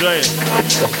me, you'll enjoy it.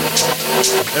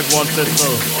 Everyone says so.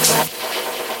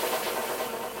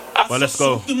 Well, let's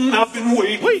go.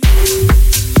 Wait.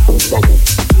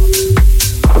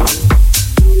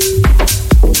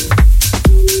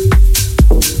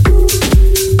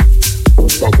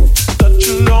 Such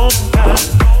a long time.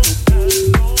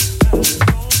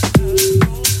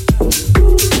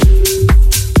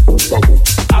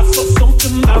 I saw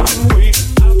something I've been waiting.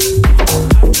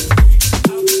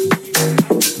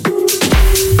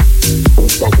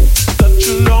 Such a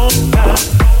long time.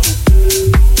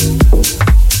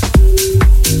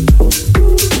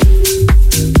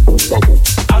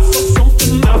 I saw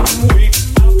something I've been waiting.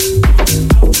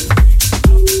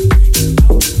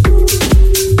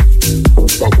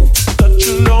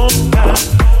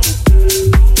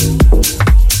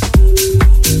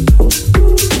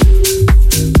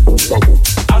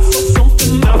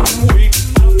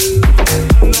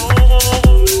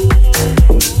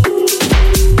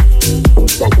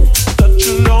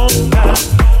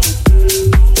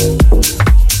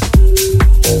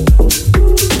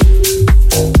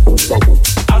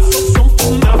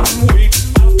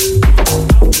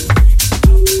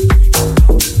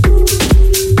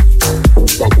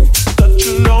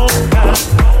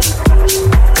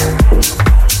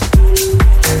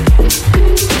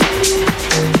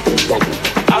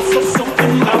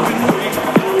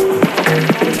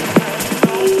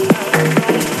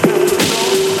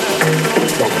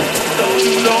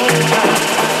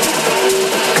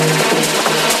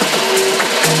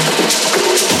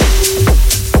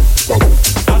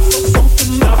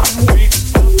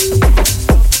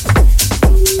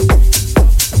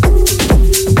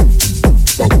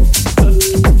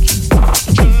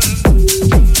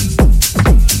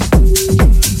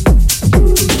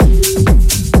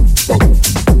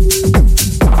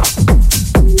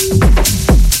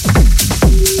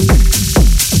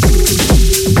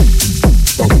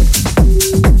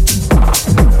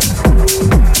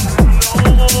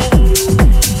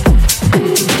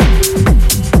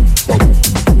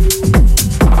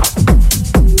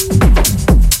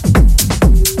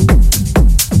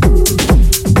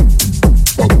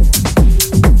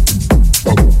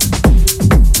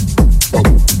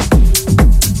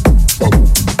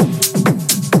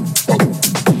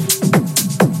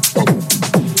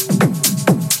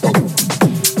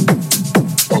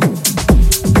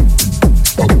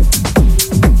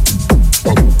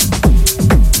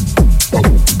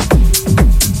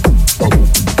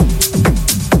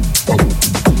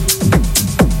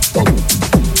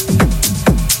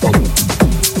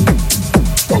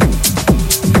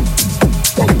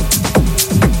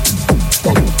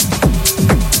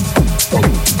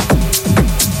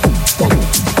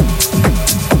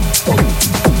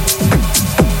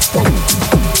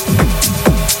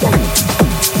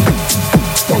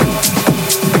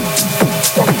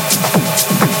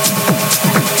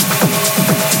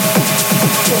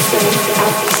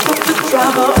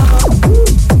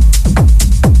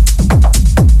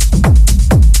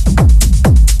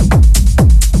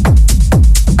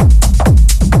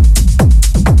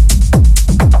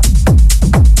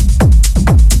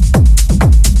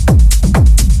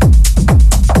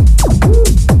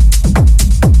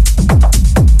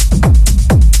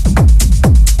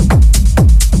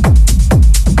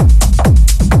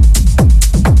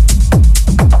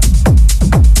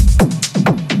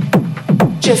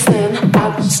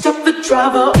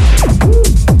 driver.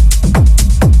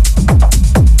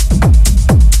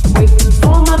 Waiting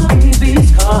for my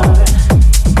baby's car.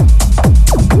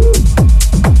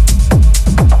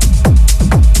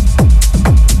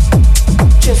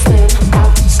 Just then I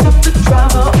stopped the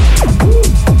driver.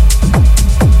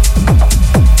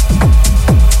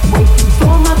 Waiting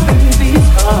for my baby's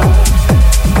car.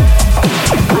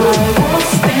 I was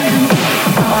spinning,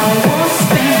 I was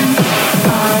spinning,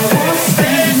 I was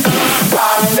spinning, I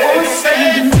was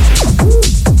spinning.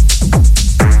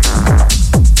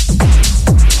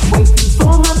 Waiting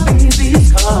for my baby's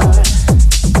car.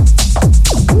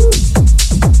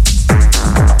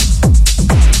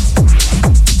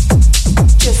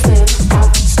 Just then I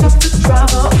stopped the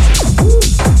driver.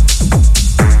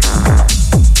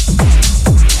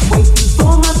 Waiting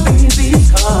for my baby's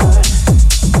car.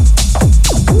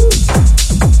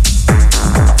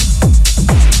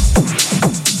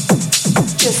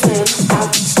 Just then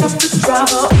I stopped the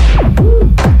driver.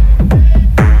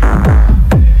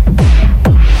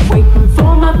 Waiting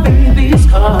for my baby's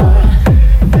car.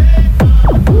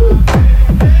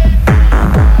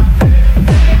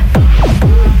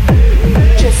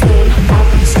 Just then I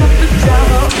stopped the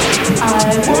driver. I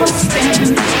was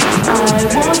spinning, I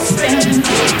was spinning,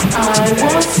 I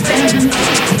was spinning,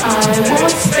 I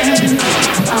was spinning,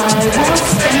 I was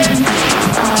spinning,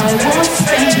 I was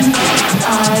spinning,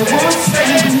 I was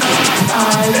spinning,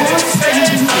 I was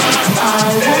spinning, I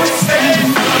was spinning,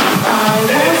 I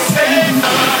was spinning,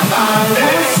 I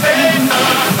was spinning, I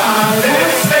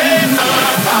was spinning,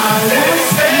 I was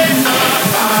spinning,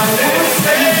 I was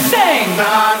spinning. Sing!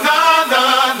 Na na na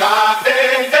na,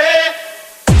 hey hey.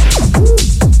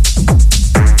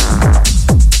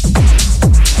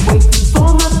 Waiting for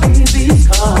my baby's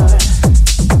car.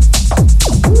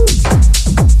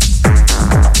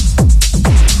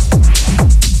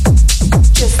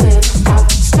 Just then I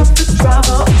stopped the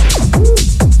driver.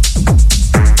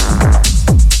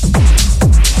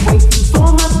 Waiting for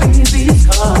my baby's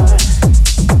car.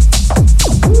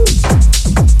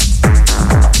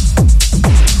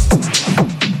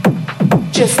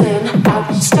 Just then I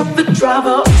stopped the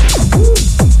driver.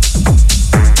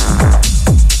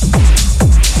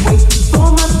 Waiting for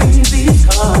my baby's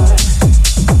car.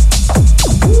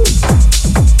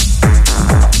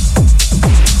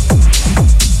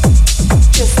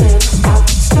 Just then I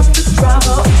stopped the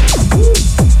driver.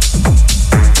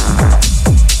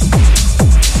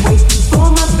 Waiting for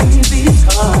my baby's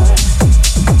car.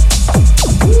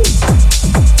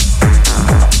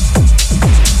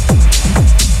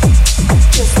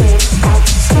 Just then I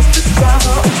stopped the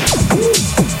driver.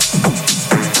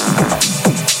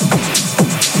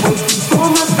 Waiting for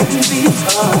my baby's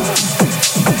car.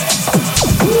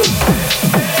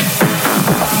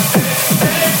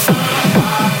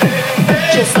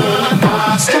 Just then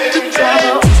I stopped the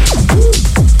driver.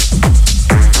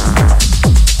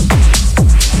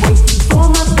 Waiting for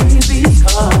my baby's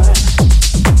car.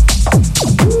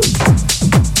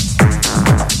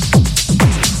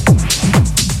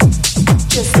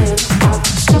 Just then I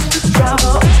stopped the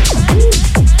driver.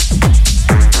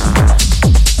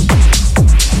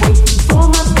 Waiting for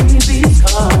my baby's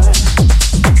car.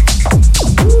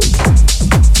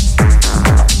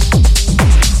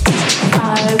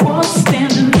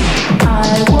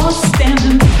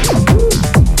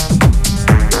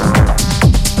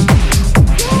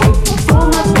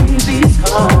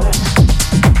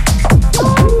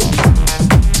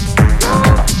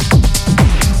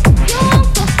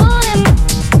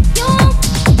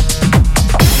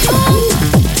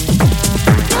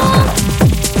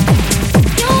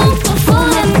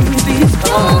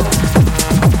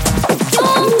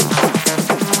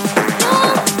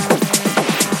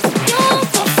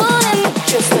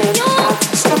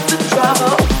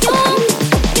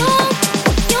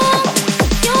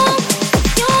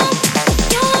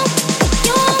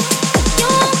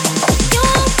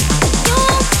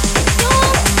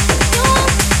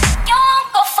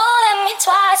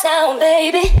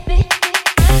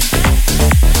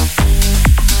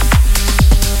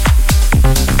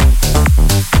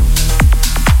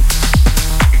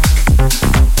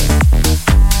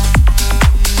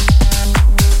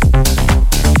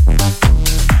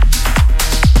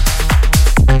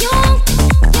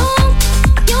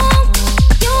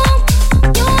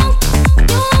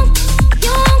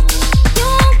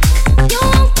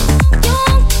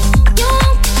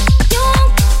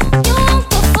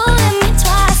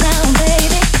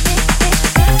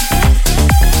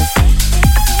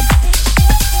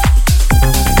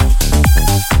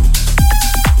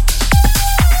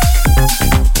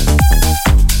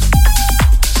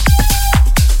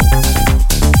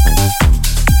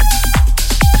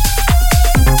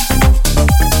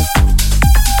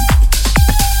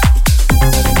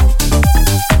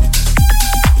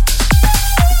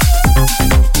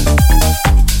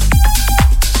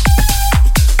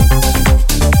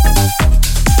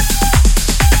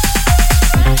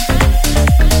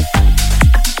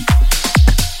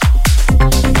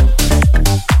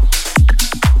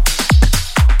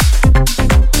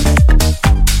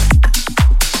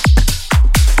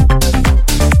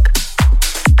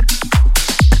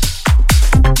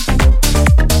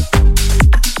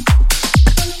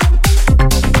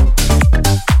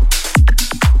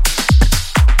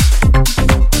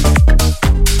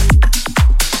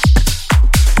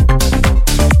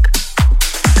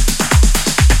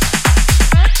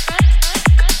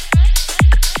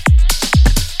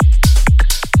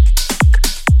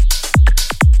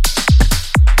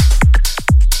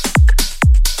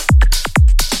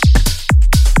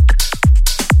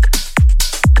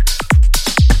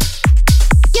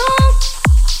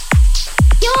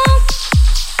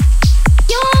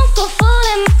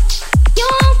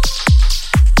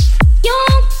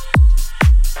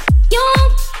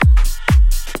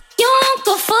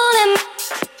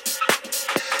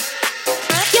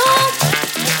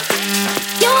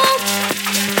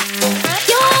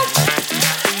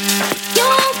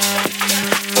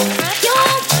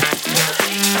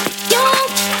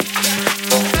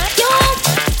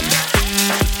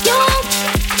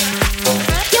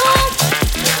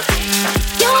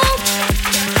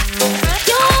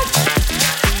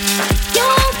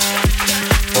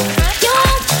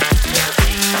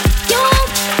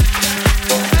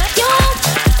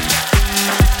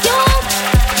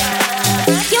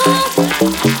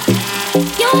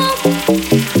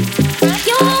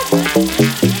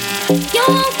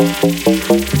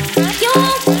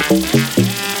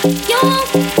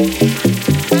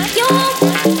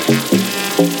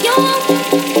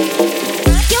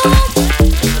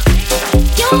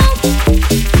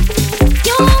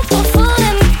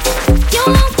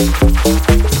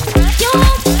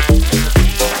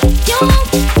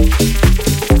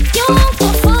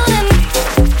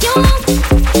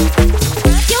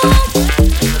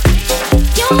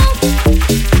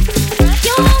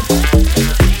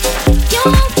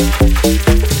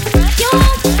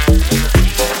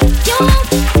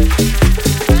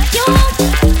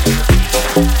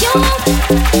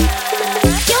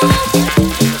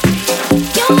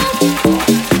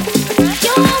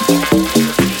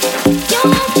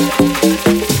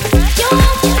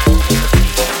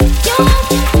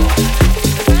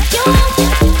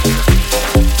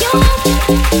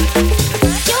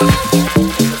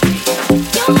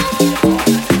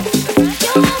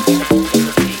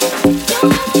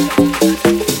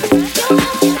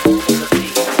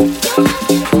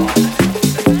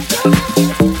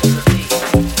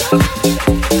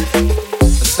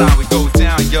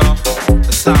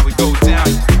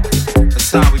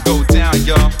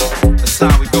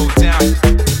 how we go down.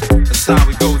 That's how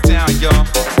we go down, y'all.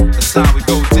 That's how we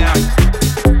go down.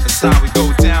 That's how we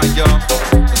go down, y'all.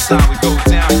 That's how we go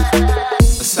down.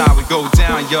 That's how we go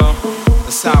down, y'all.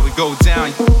 That's how we go down.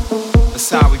 That's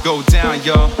how we go down,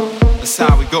 y'all. That's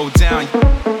how we go down.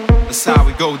 That's how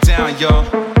we go down, y'all.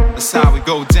 That's how we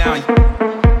go down.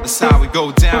 That's how we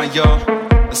go down, y'all.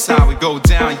 That's how we go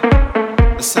down.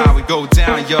 That's how we go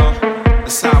down, y'all.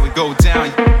 That's how we go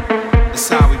down. That's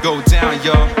how we go down,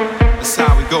 y'all. That's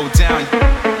how we go down.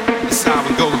 That's how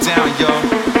we go down, y'all.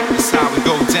 That's how we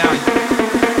go down.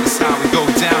 That's how we go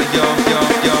down, y'all.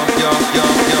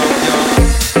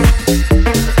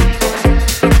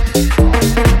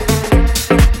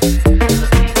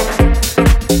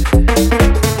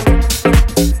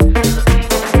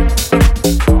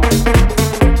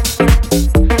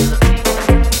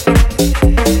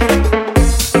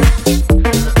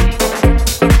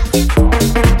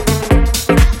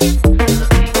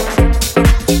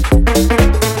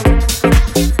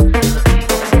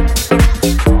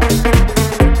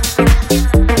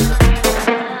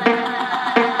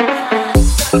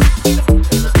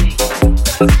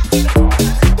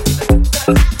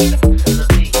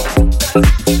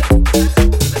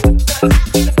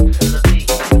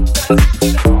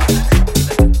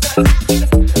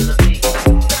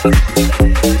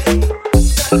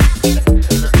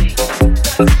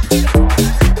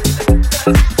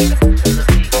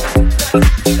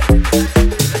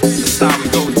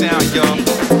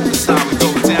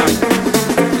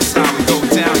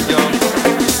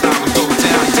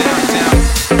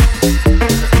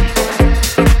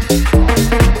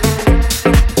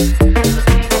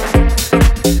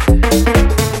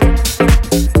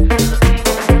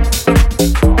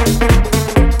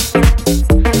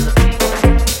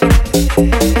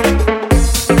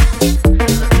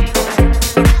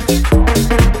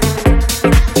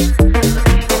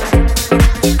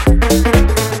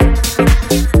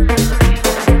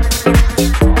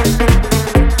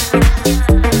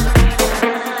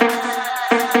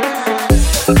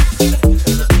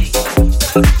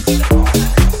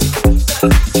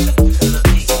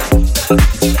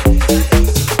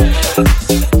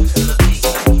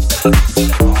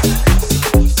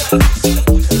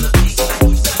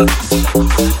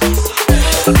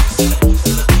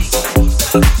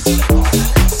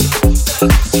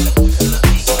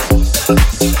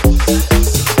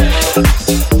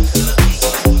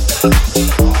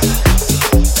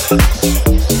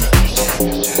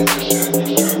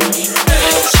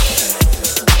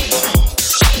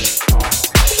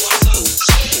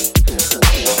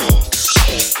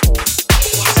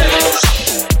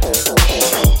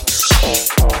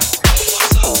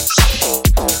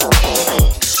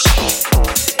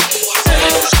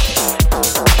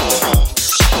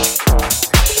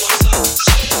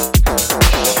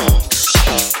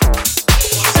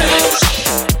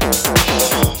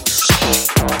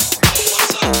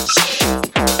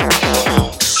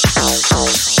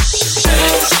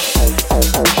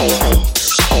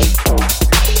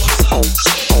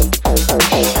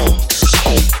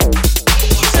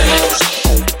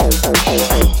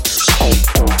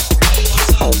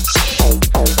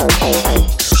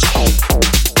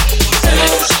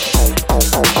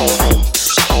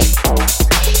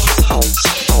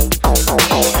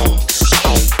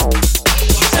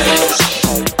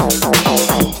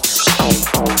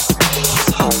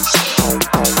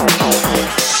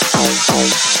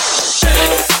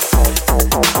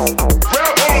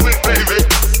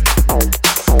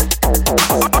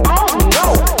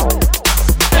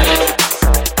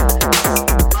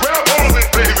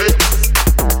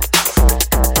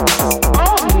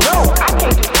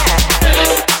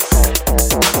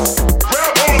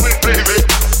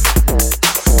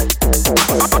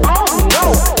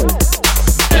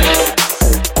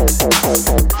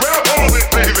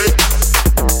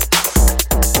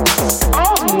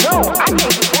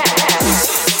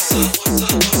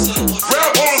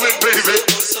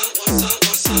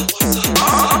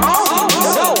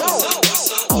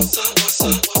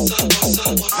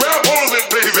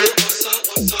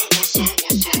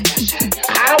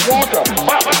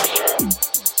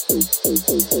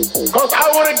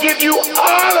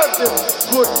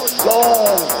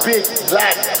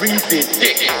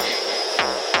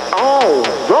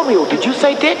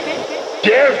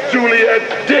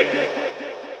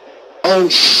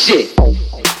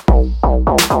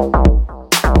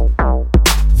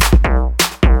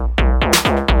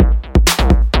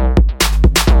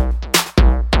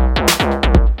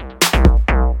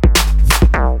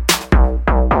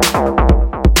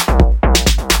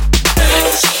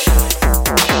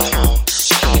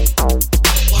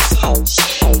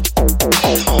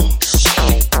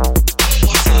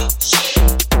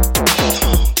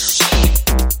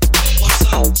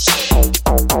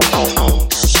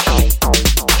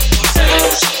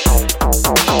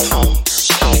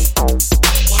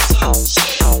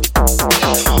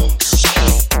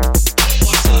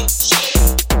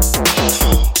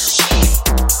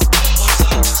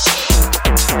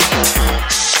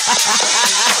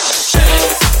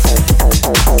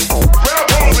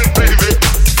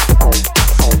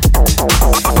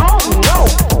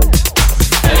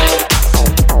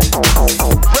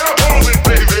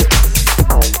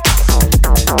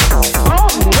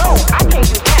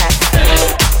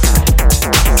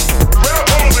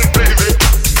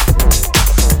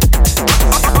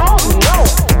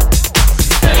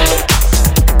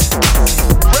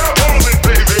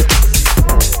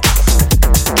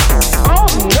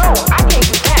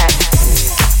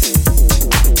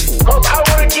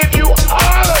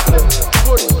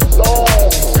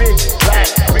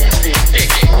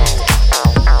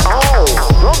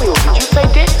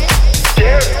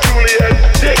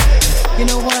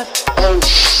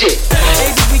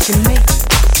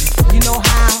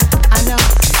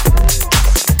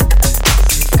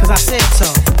 said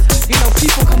so. You know,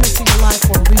 people come into your life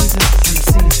for a reason and a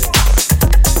season.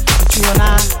 But you and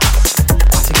I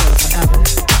are together forever.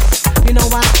 You know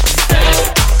why?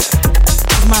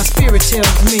 'Cause my spirit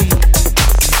tells me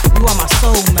you are my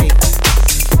soulmate.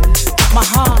 My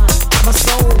heart, my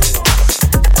soul,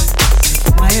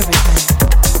 my everything.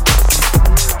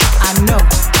 I know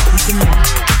we can make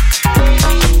it.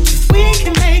 We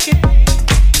can make it.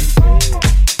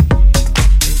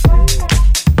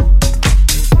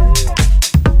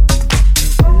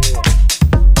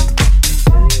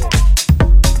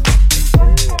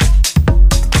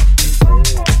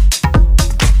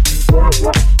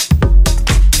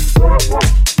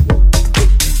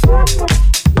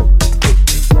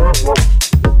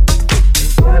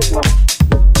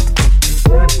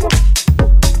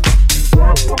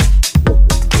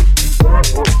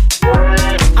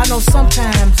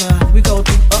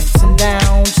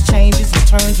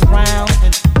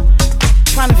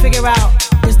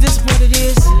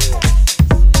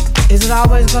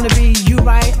 Gonna be you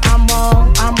right, I'm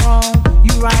wrong,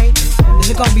 you right? Is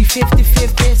it gonna be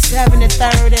 50-50,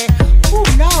 70-30? Who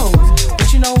knows?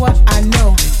 But you know what? I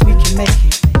know we can make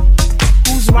it.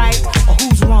 Who's right or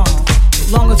who's wrong?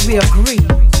 As long as we agree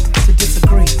to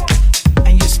disagree.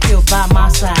 And you're still by my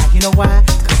side. You know why?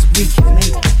 'Cause we can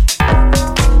make it.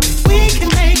 We can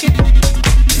make it.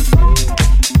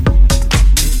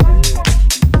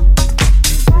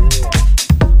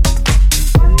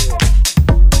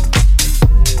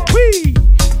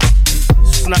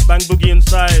 Snap bang boogie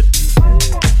inside.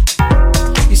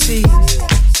 You see,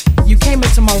 you came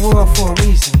into my world for a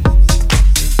reason.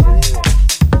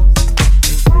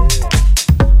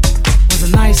 It was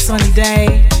a nice sunny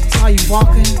day. Saw you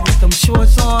walking with them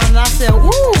shorts on, and I said,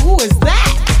 "Ooh, who is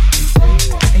that?"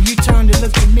 And you turned and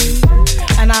looked at me,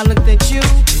 and I looked at you,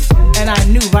 and I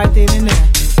knew right then and there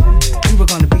we were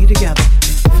gonna be together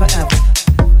forever.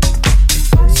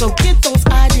 So get those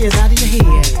ideas out of your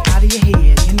head, out of your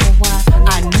head. You know why?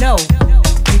 I know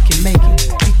we can make it.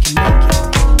 We can make it.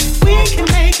 We can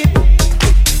make it.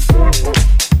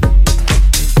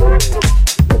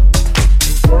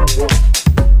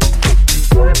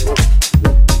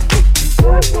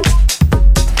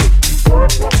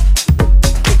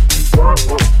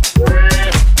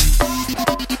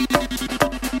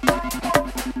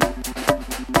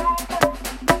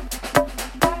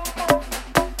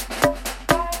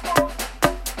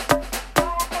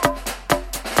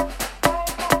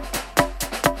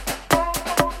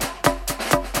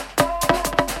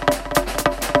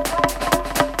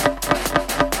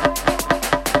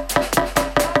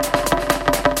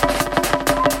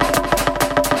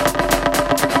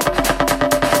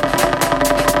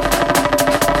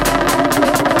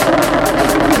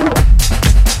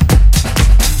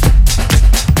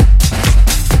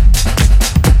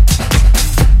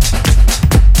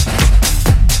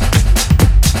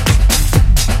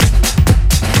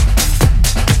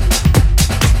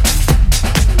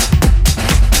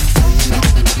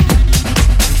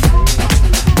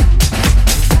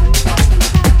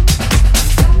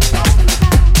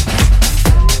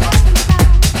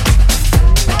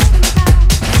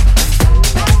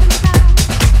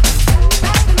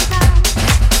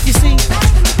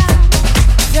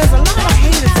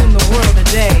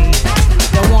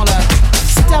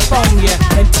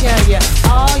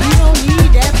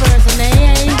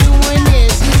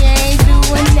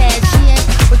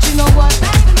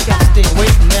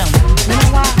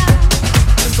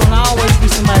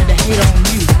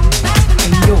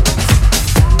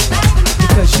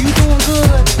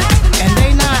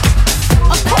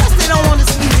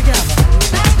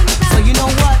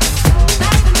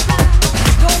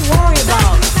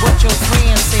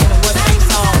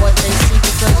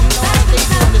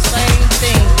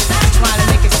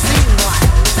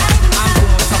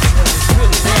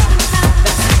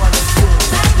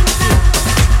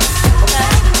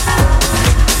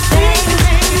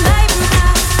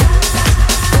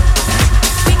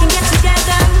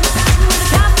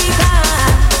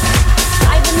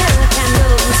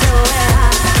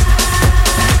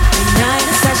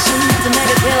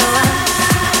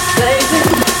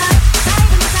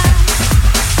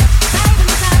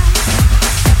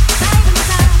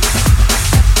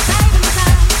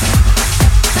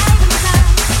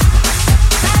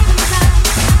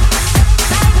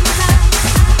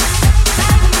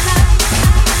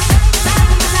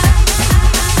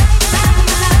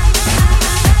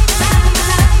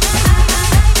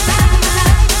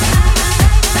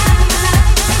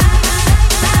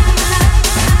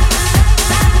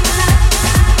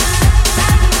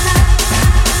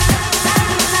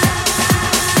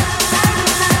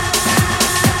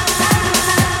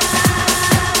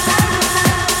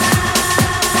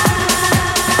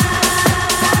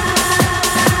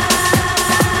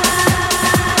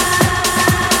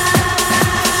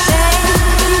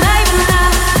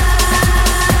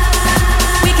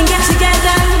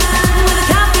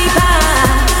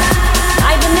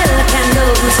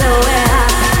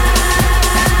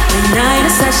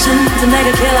 to make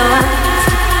a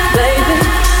kilowatt,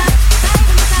 baby.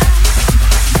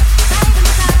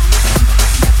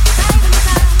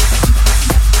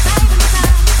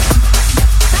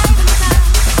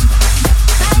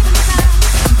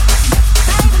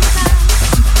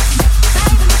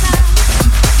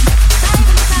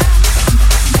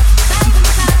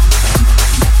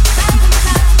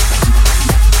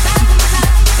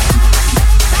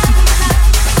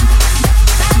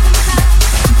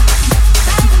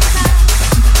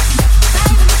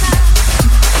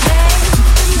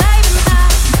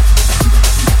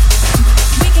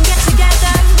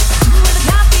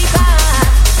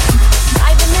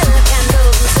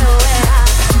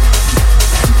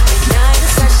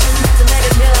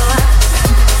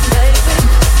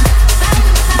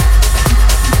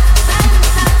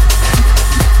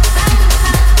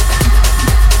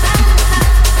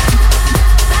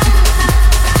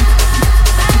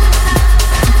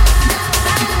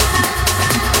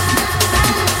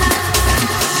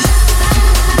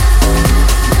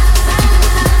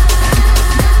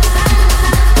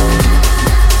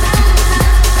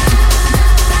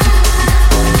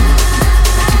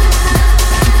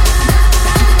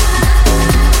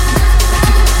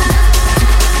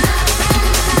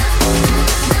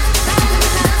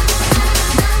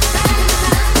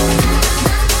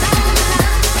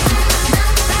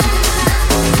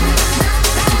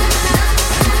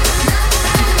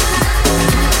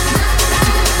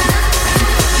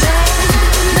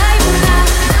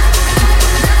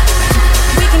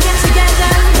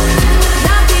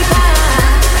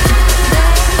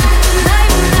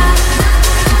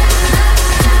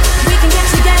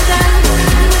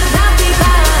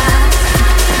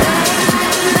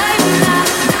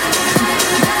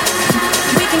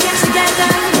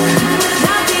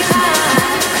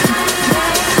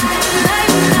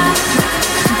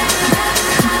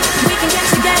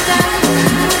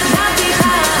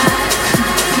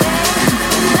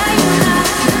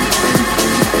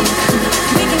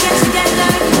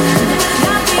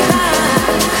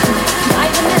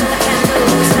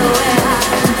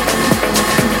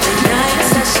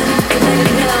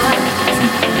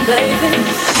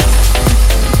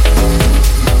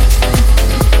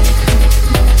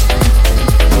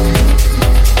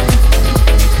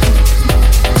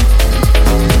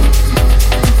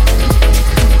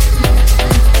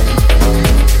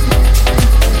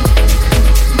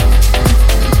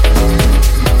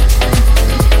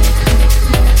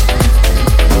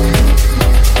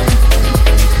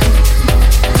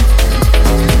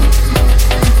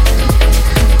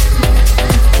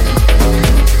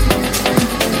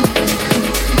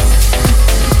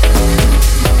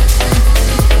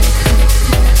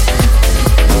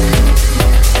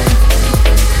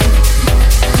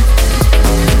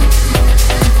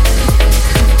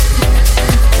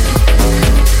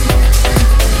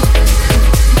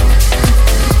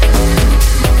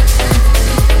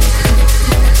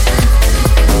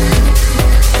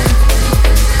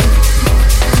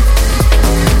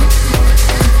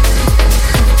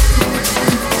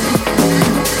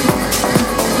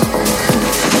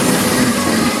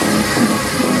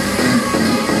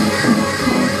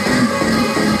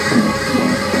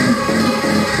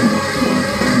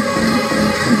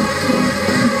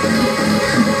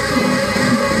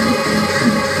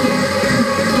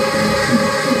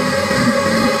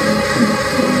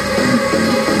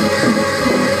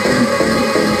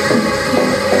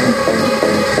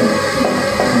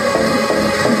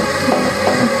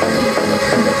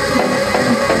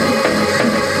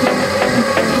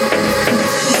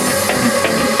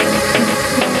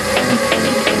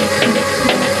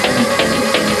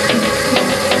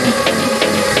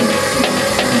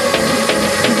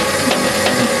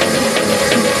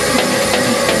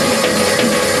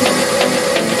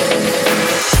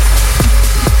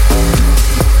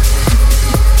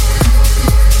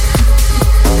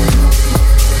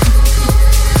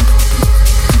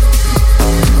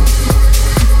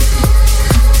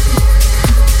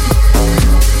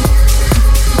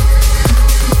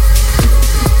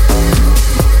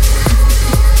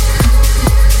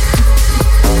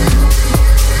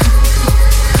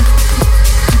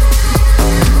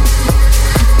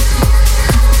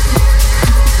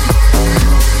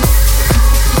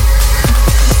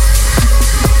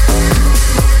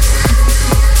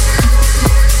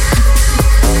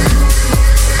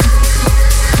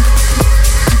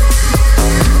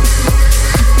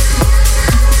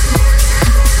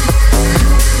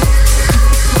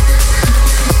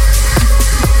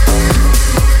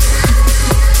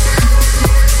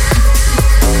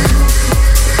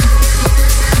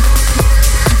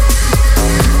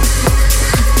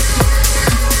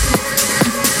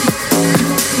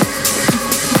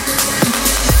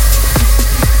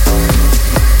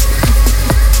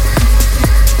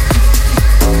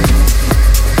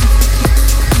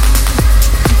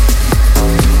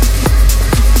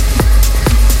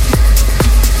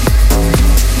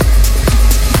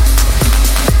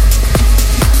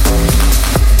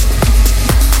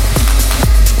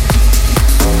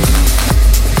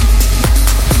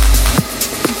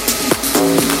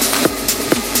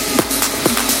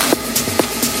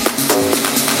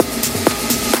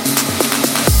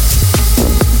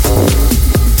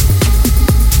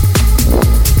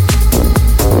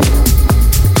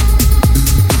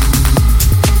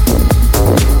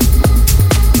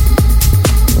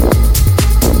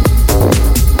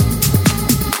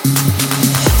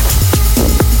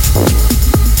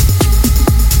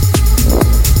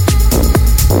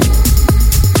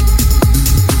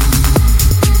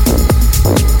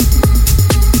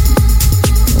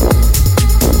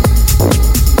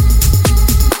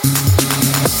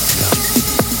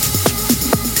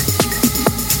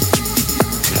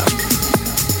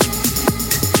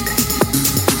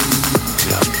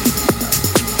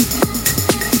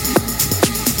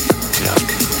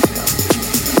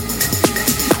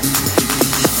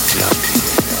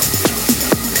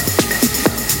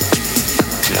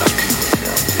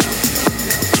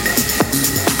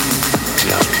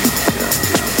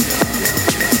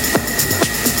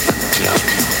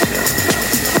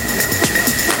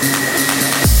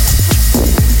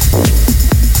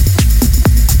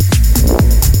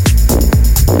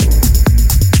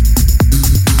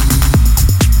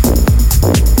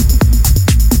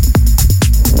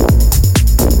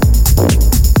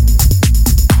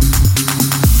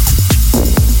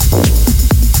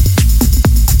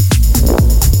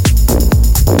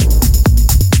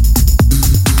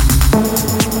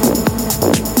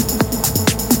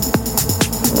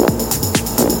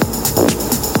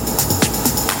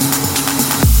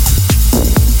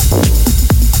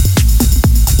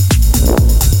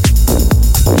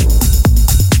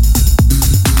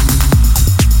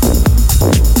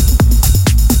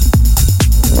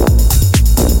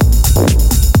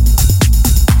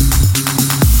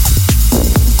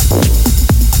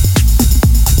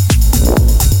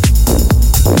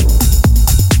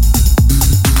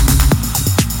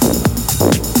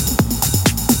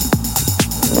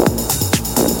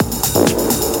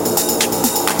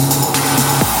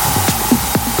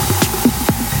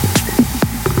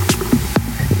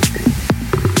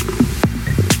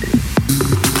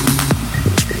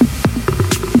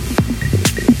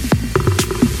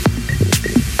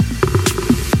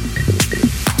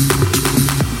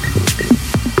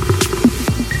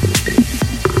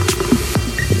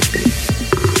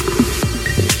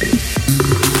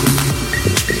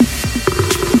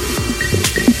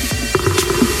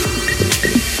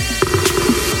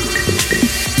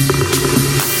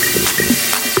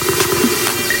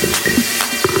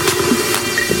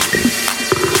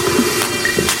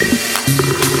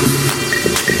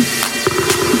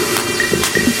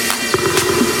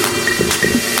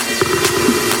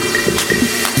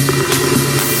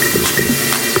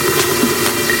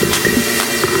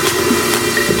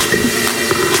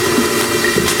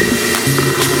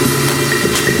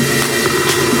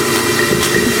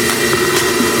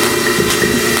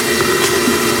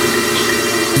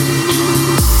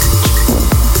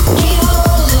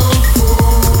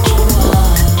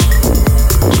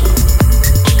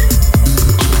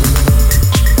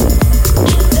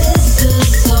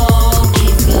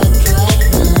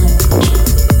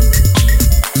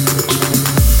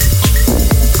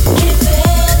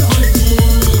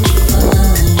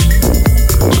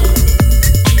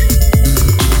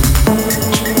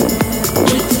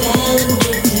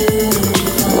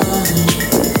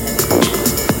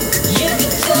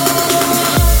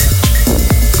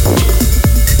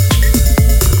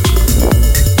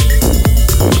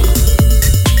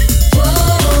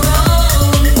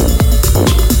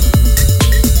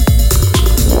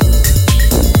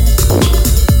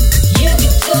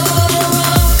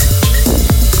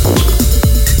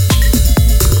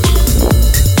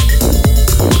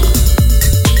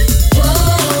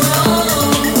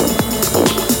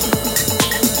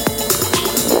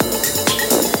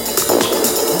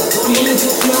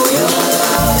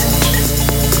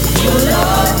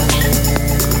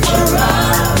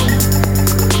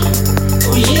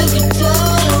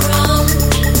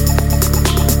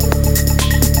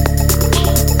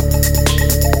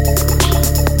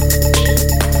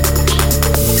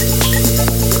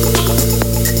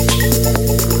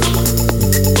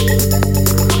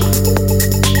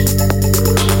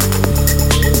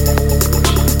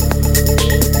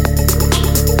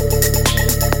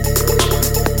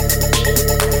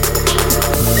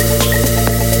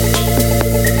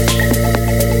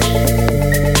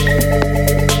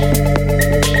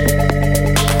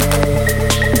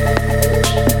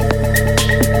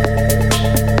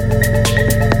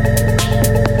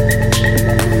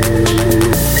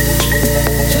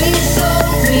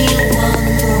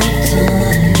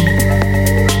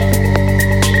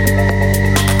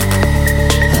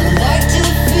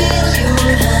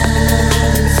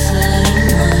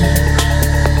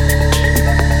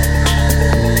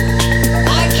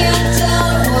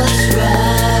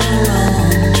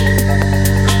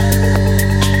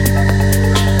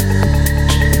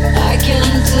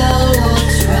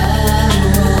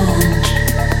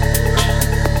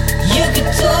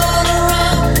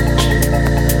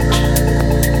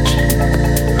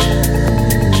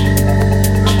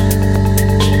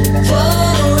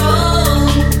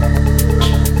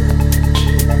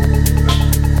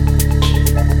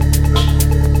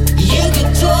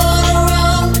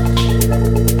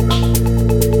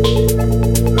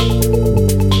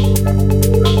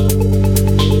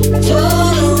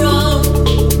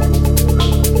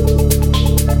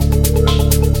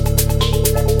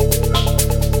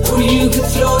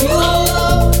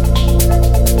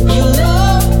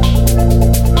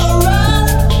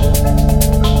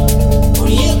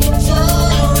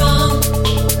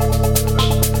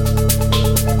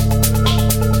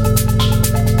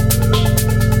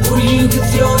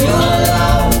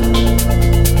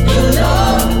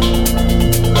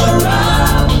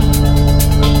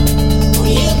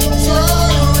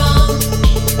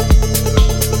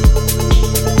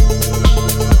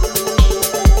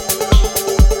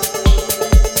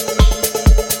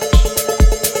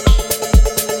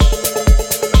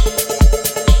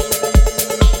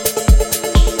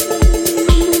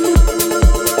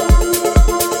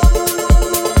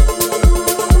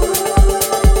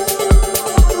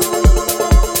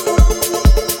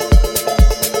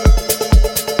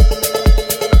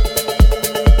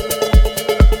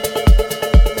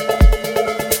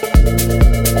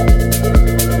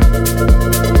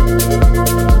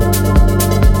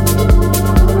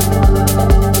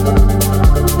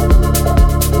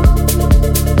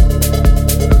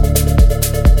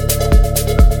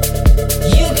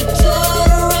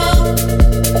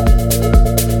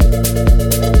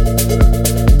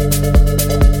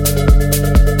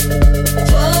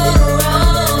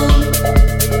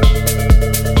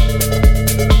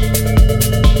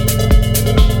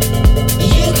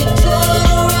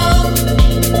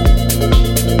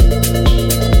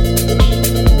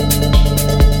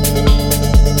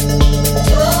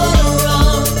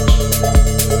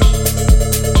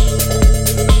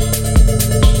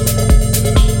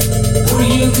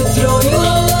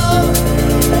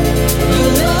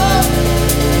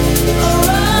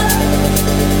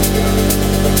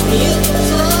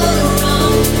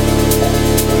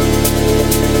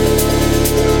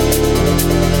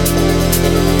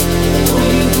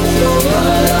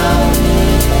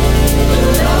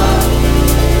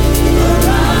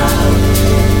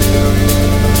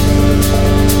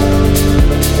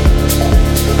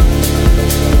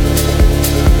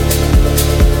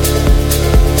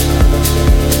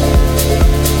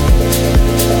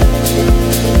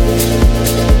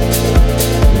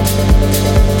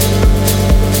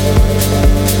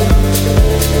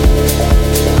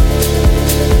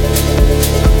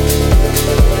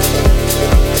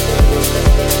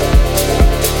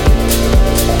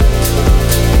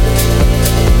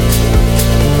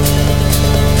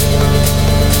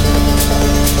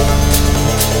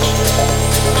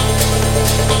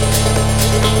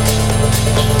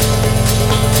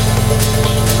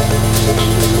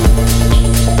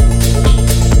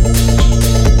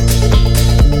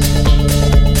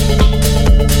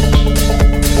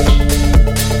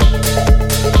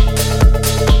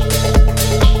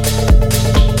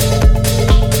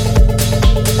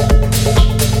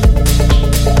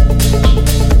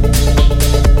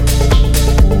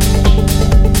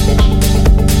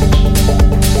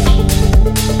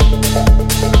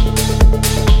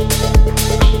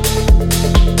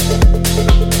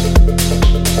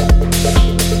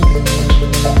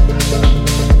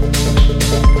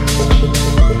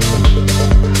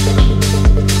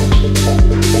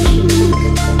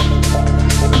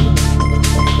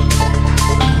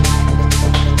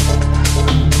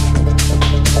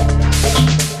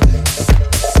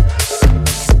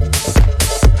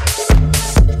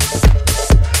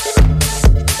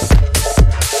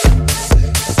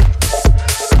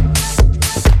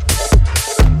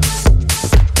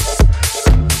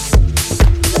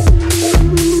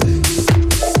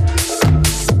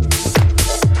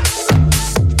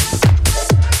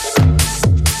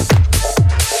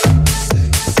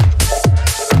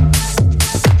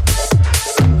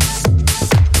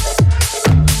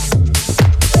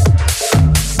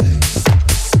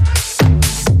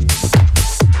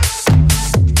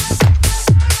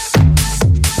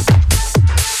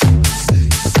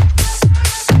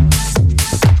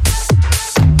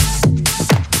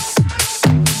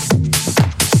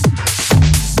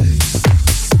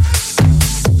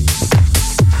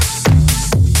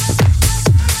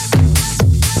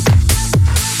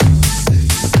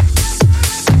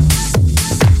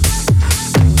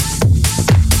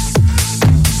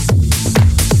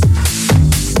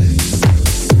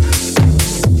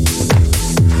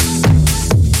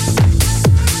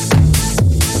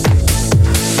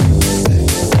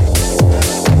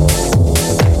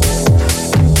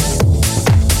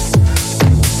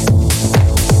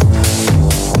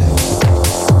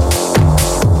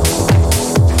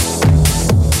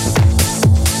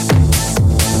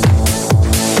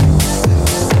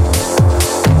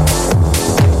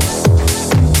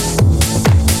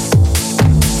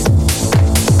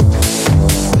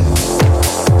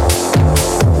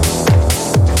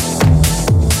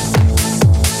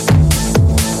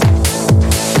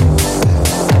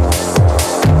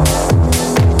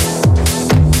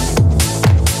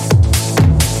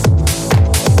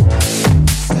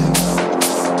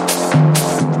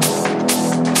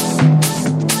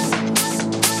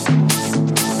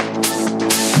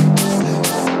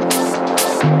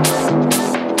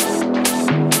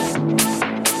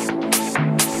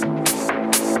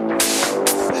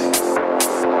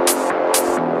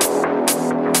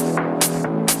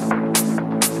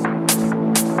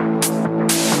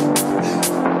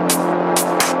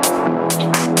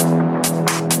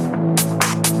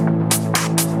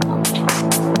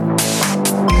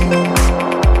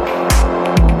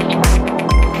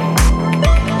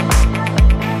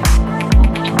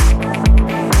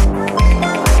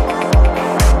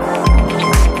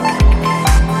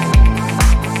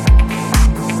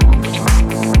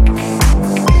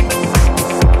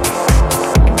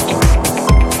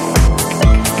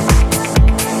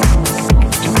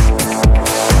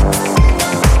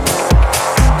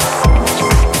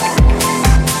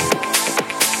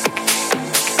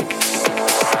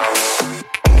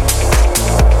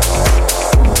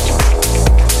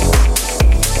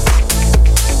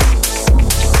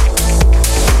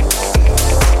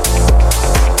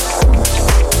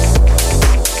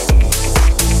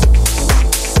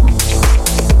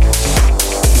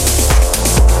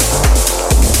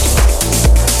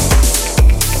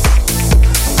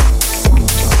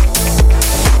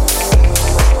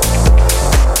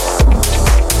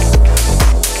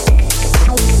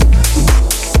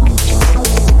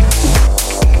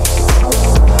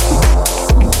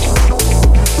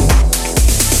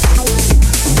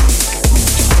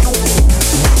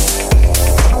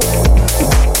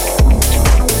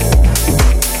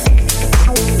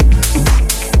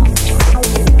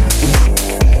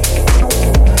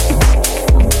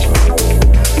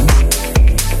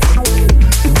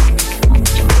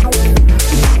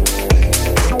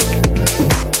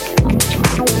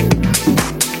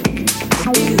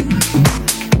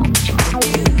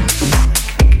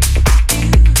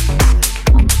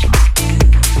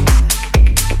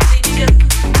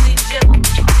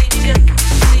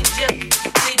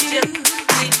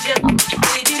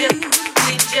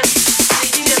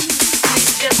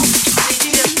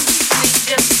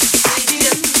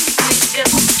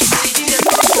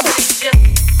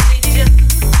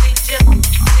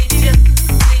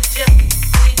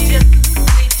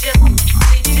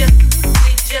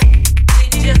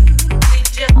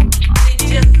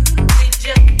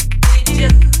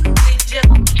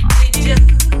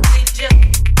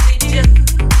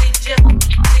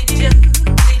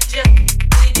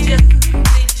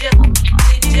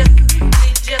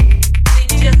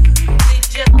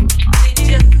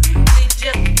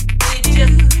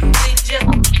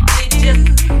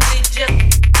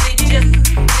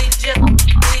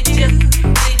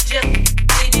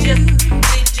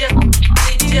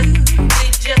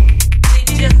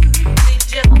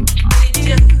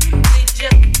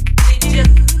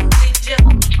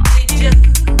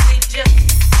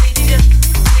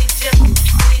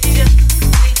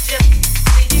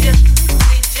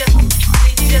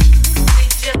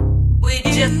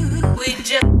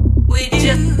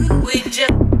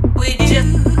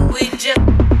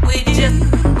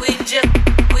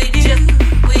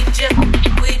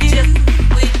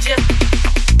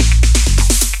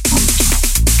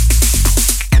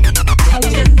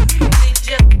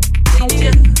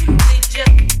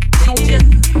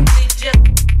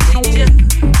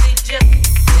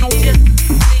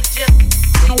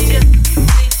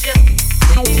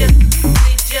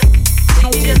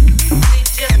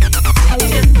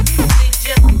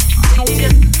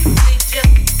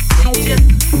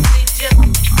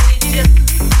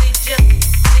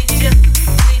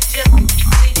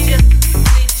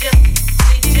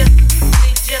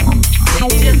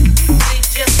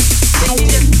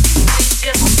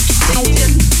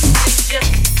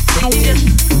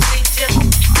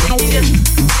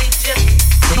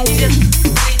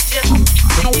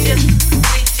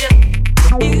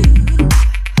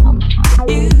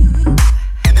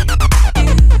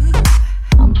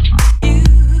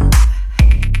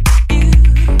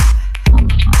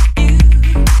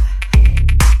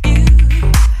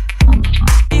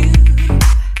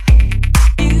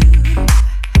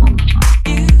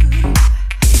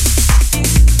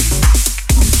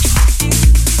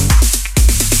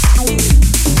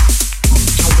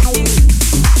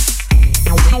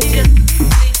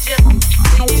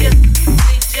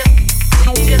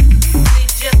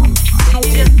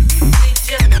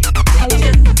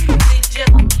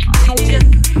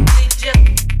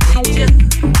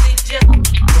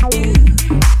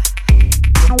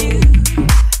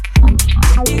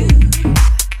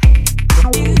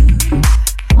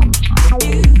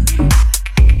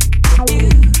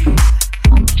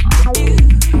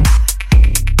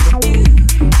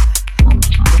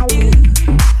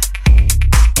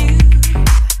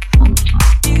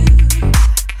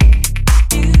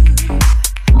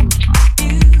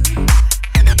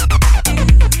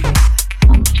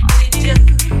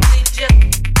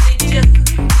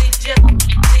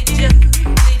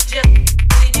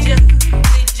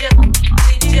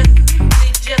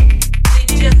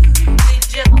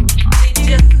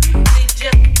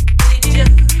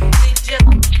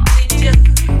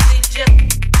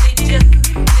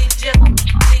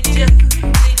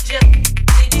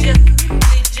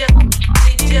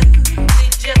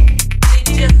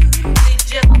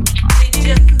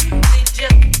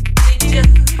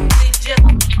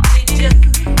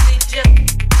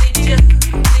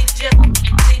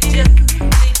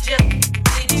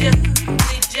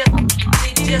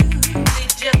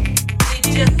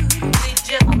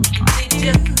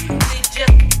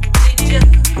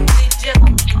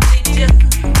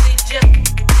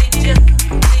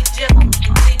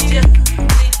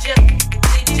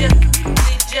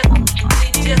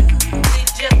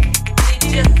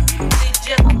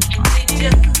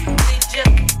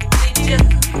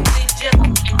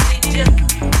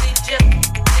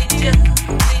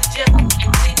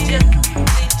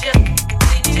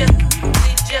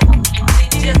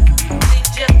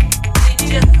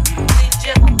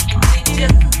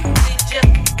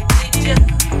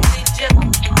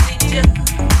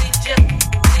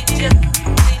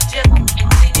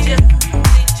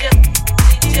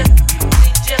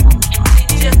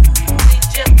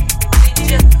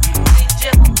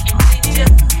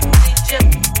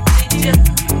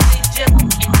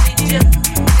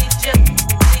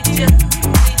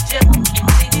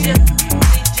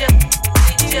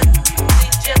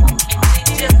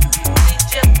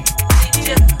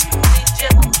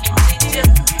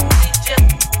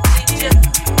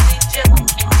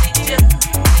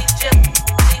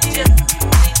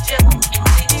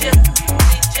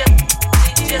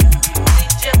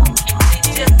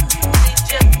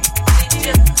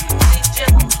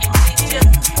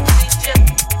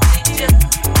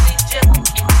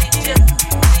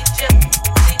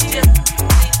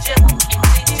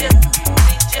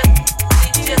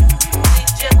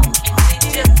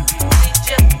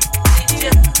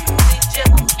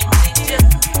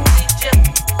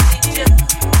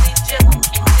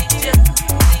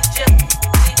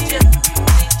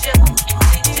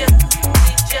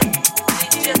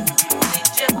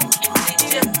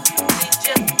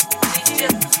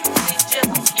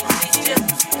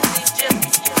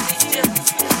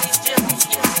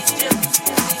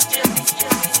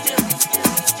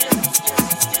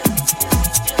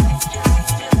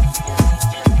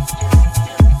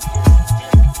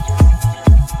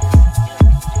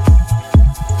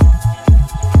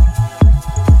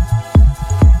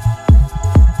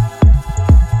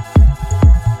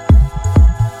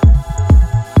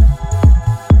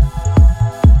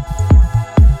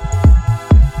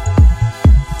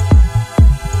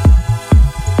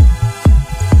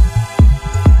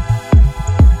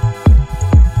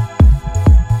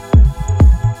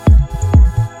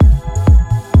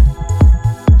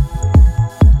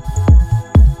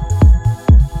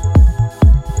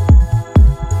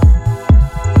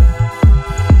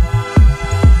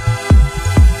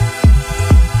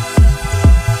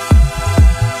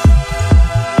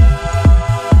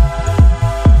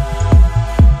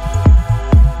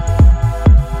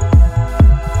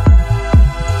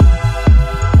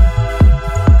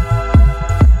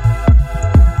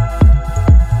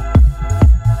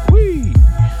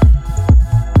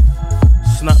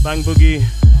 Bang Boogie.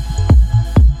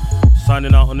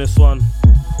 Signing out on this one.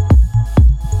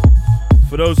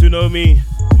 For those who know me,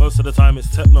 most of the time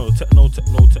it's techno.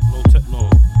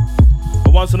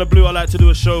 But once in a blue, I like to do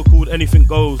a show called Anything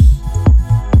Goes.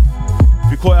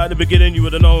 If you caught it at the beginning, you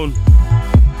would have known.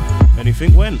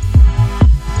 Anything went,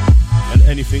 and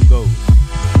anything goes.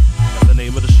 That's the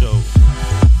name of the show.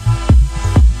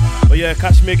 But yeah,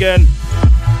 catch me again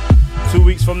 2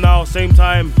 weeks from now, same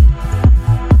time,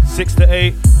 6 to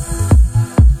 8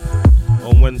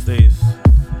 on Wednesdays.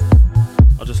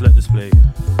 I'll just let this play.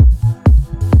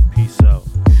 Peace out.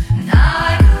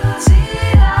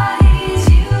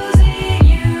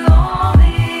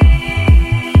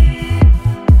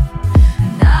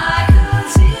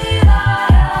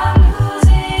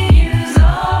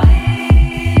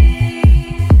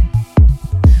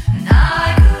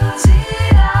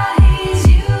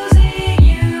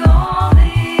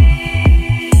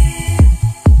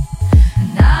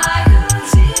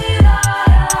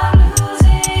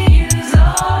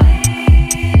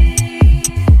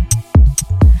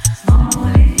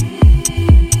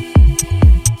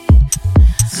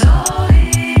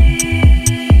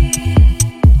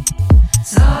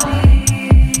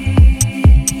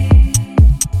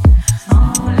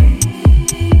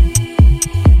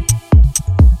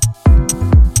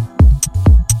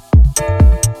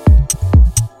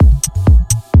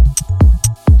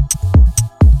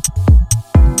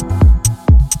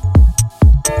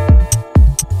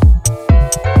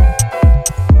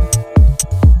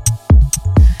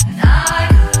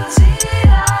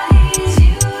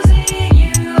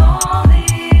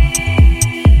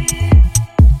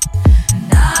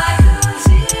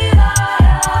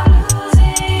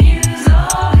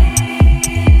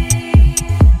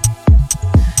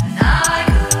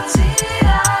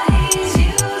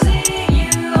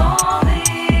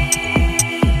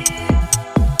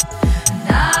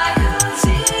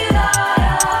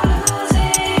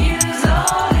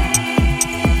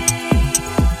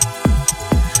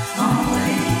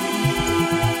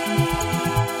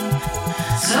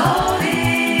 So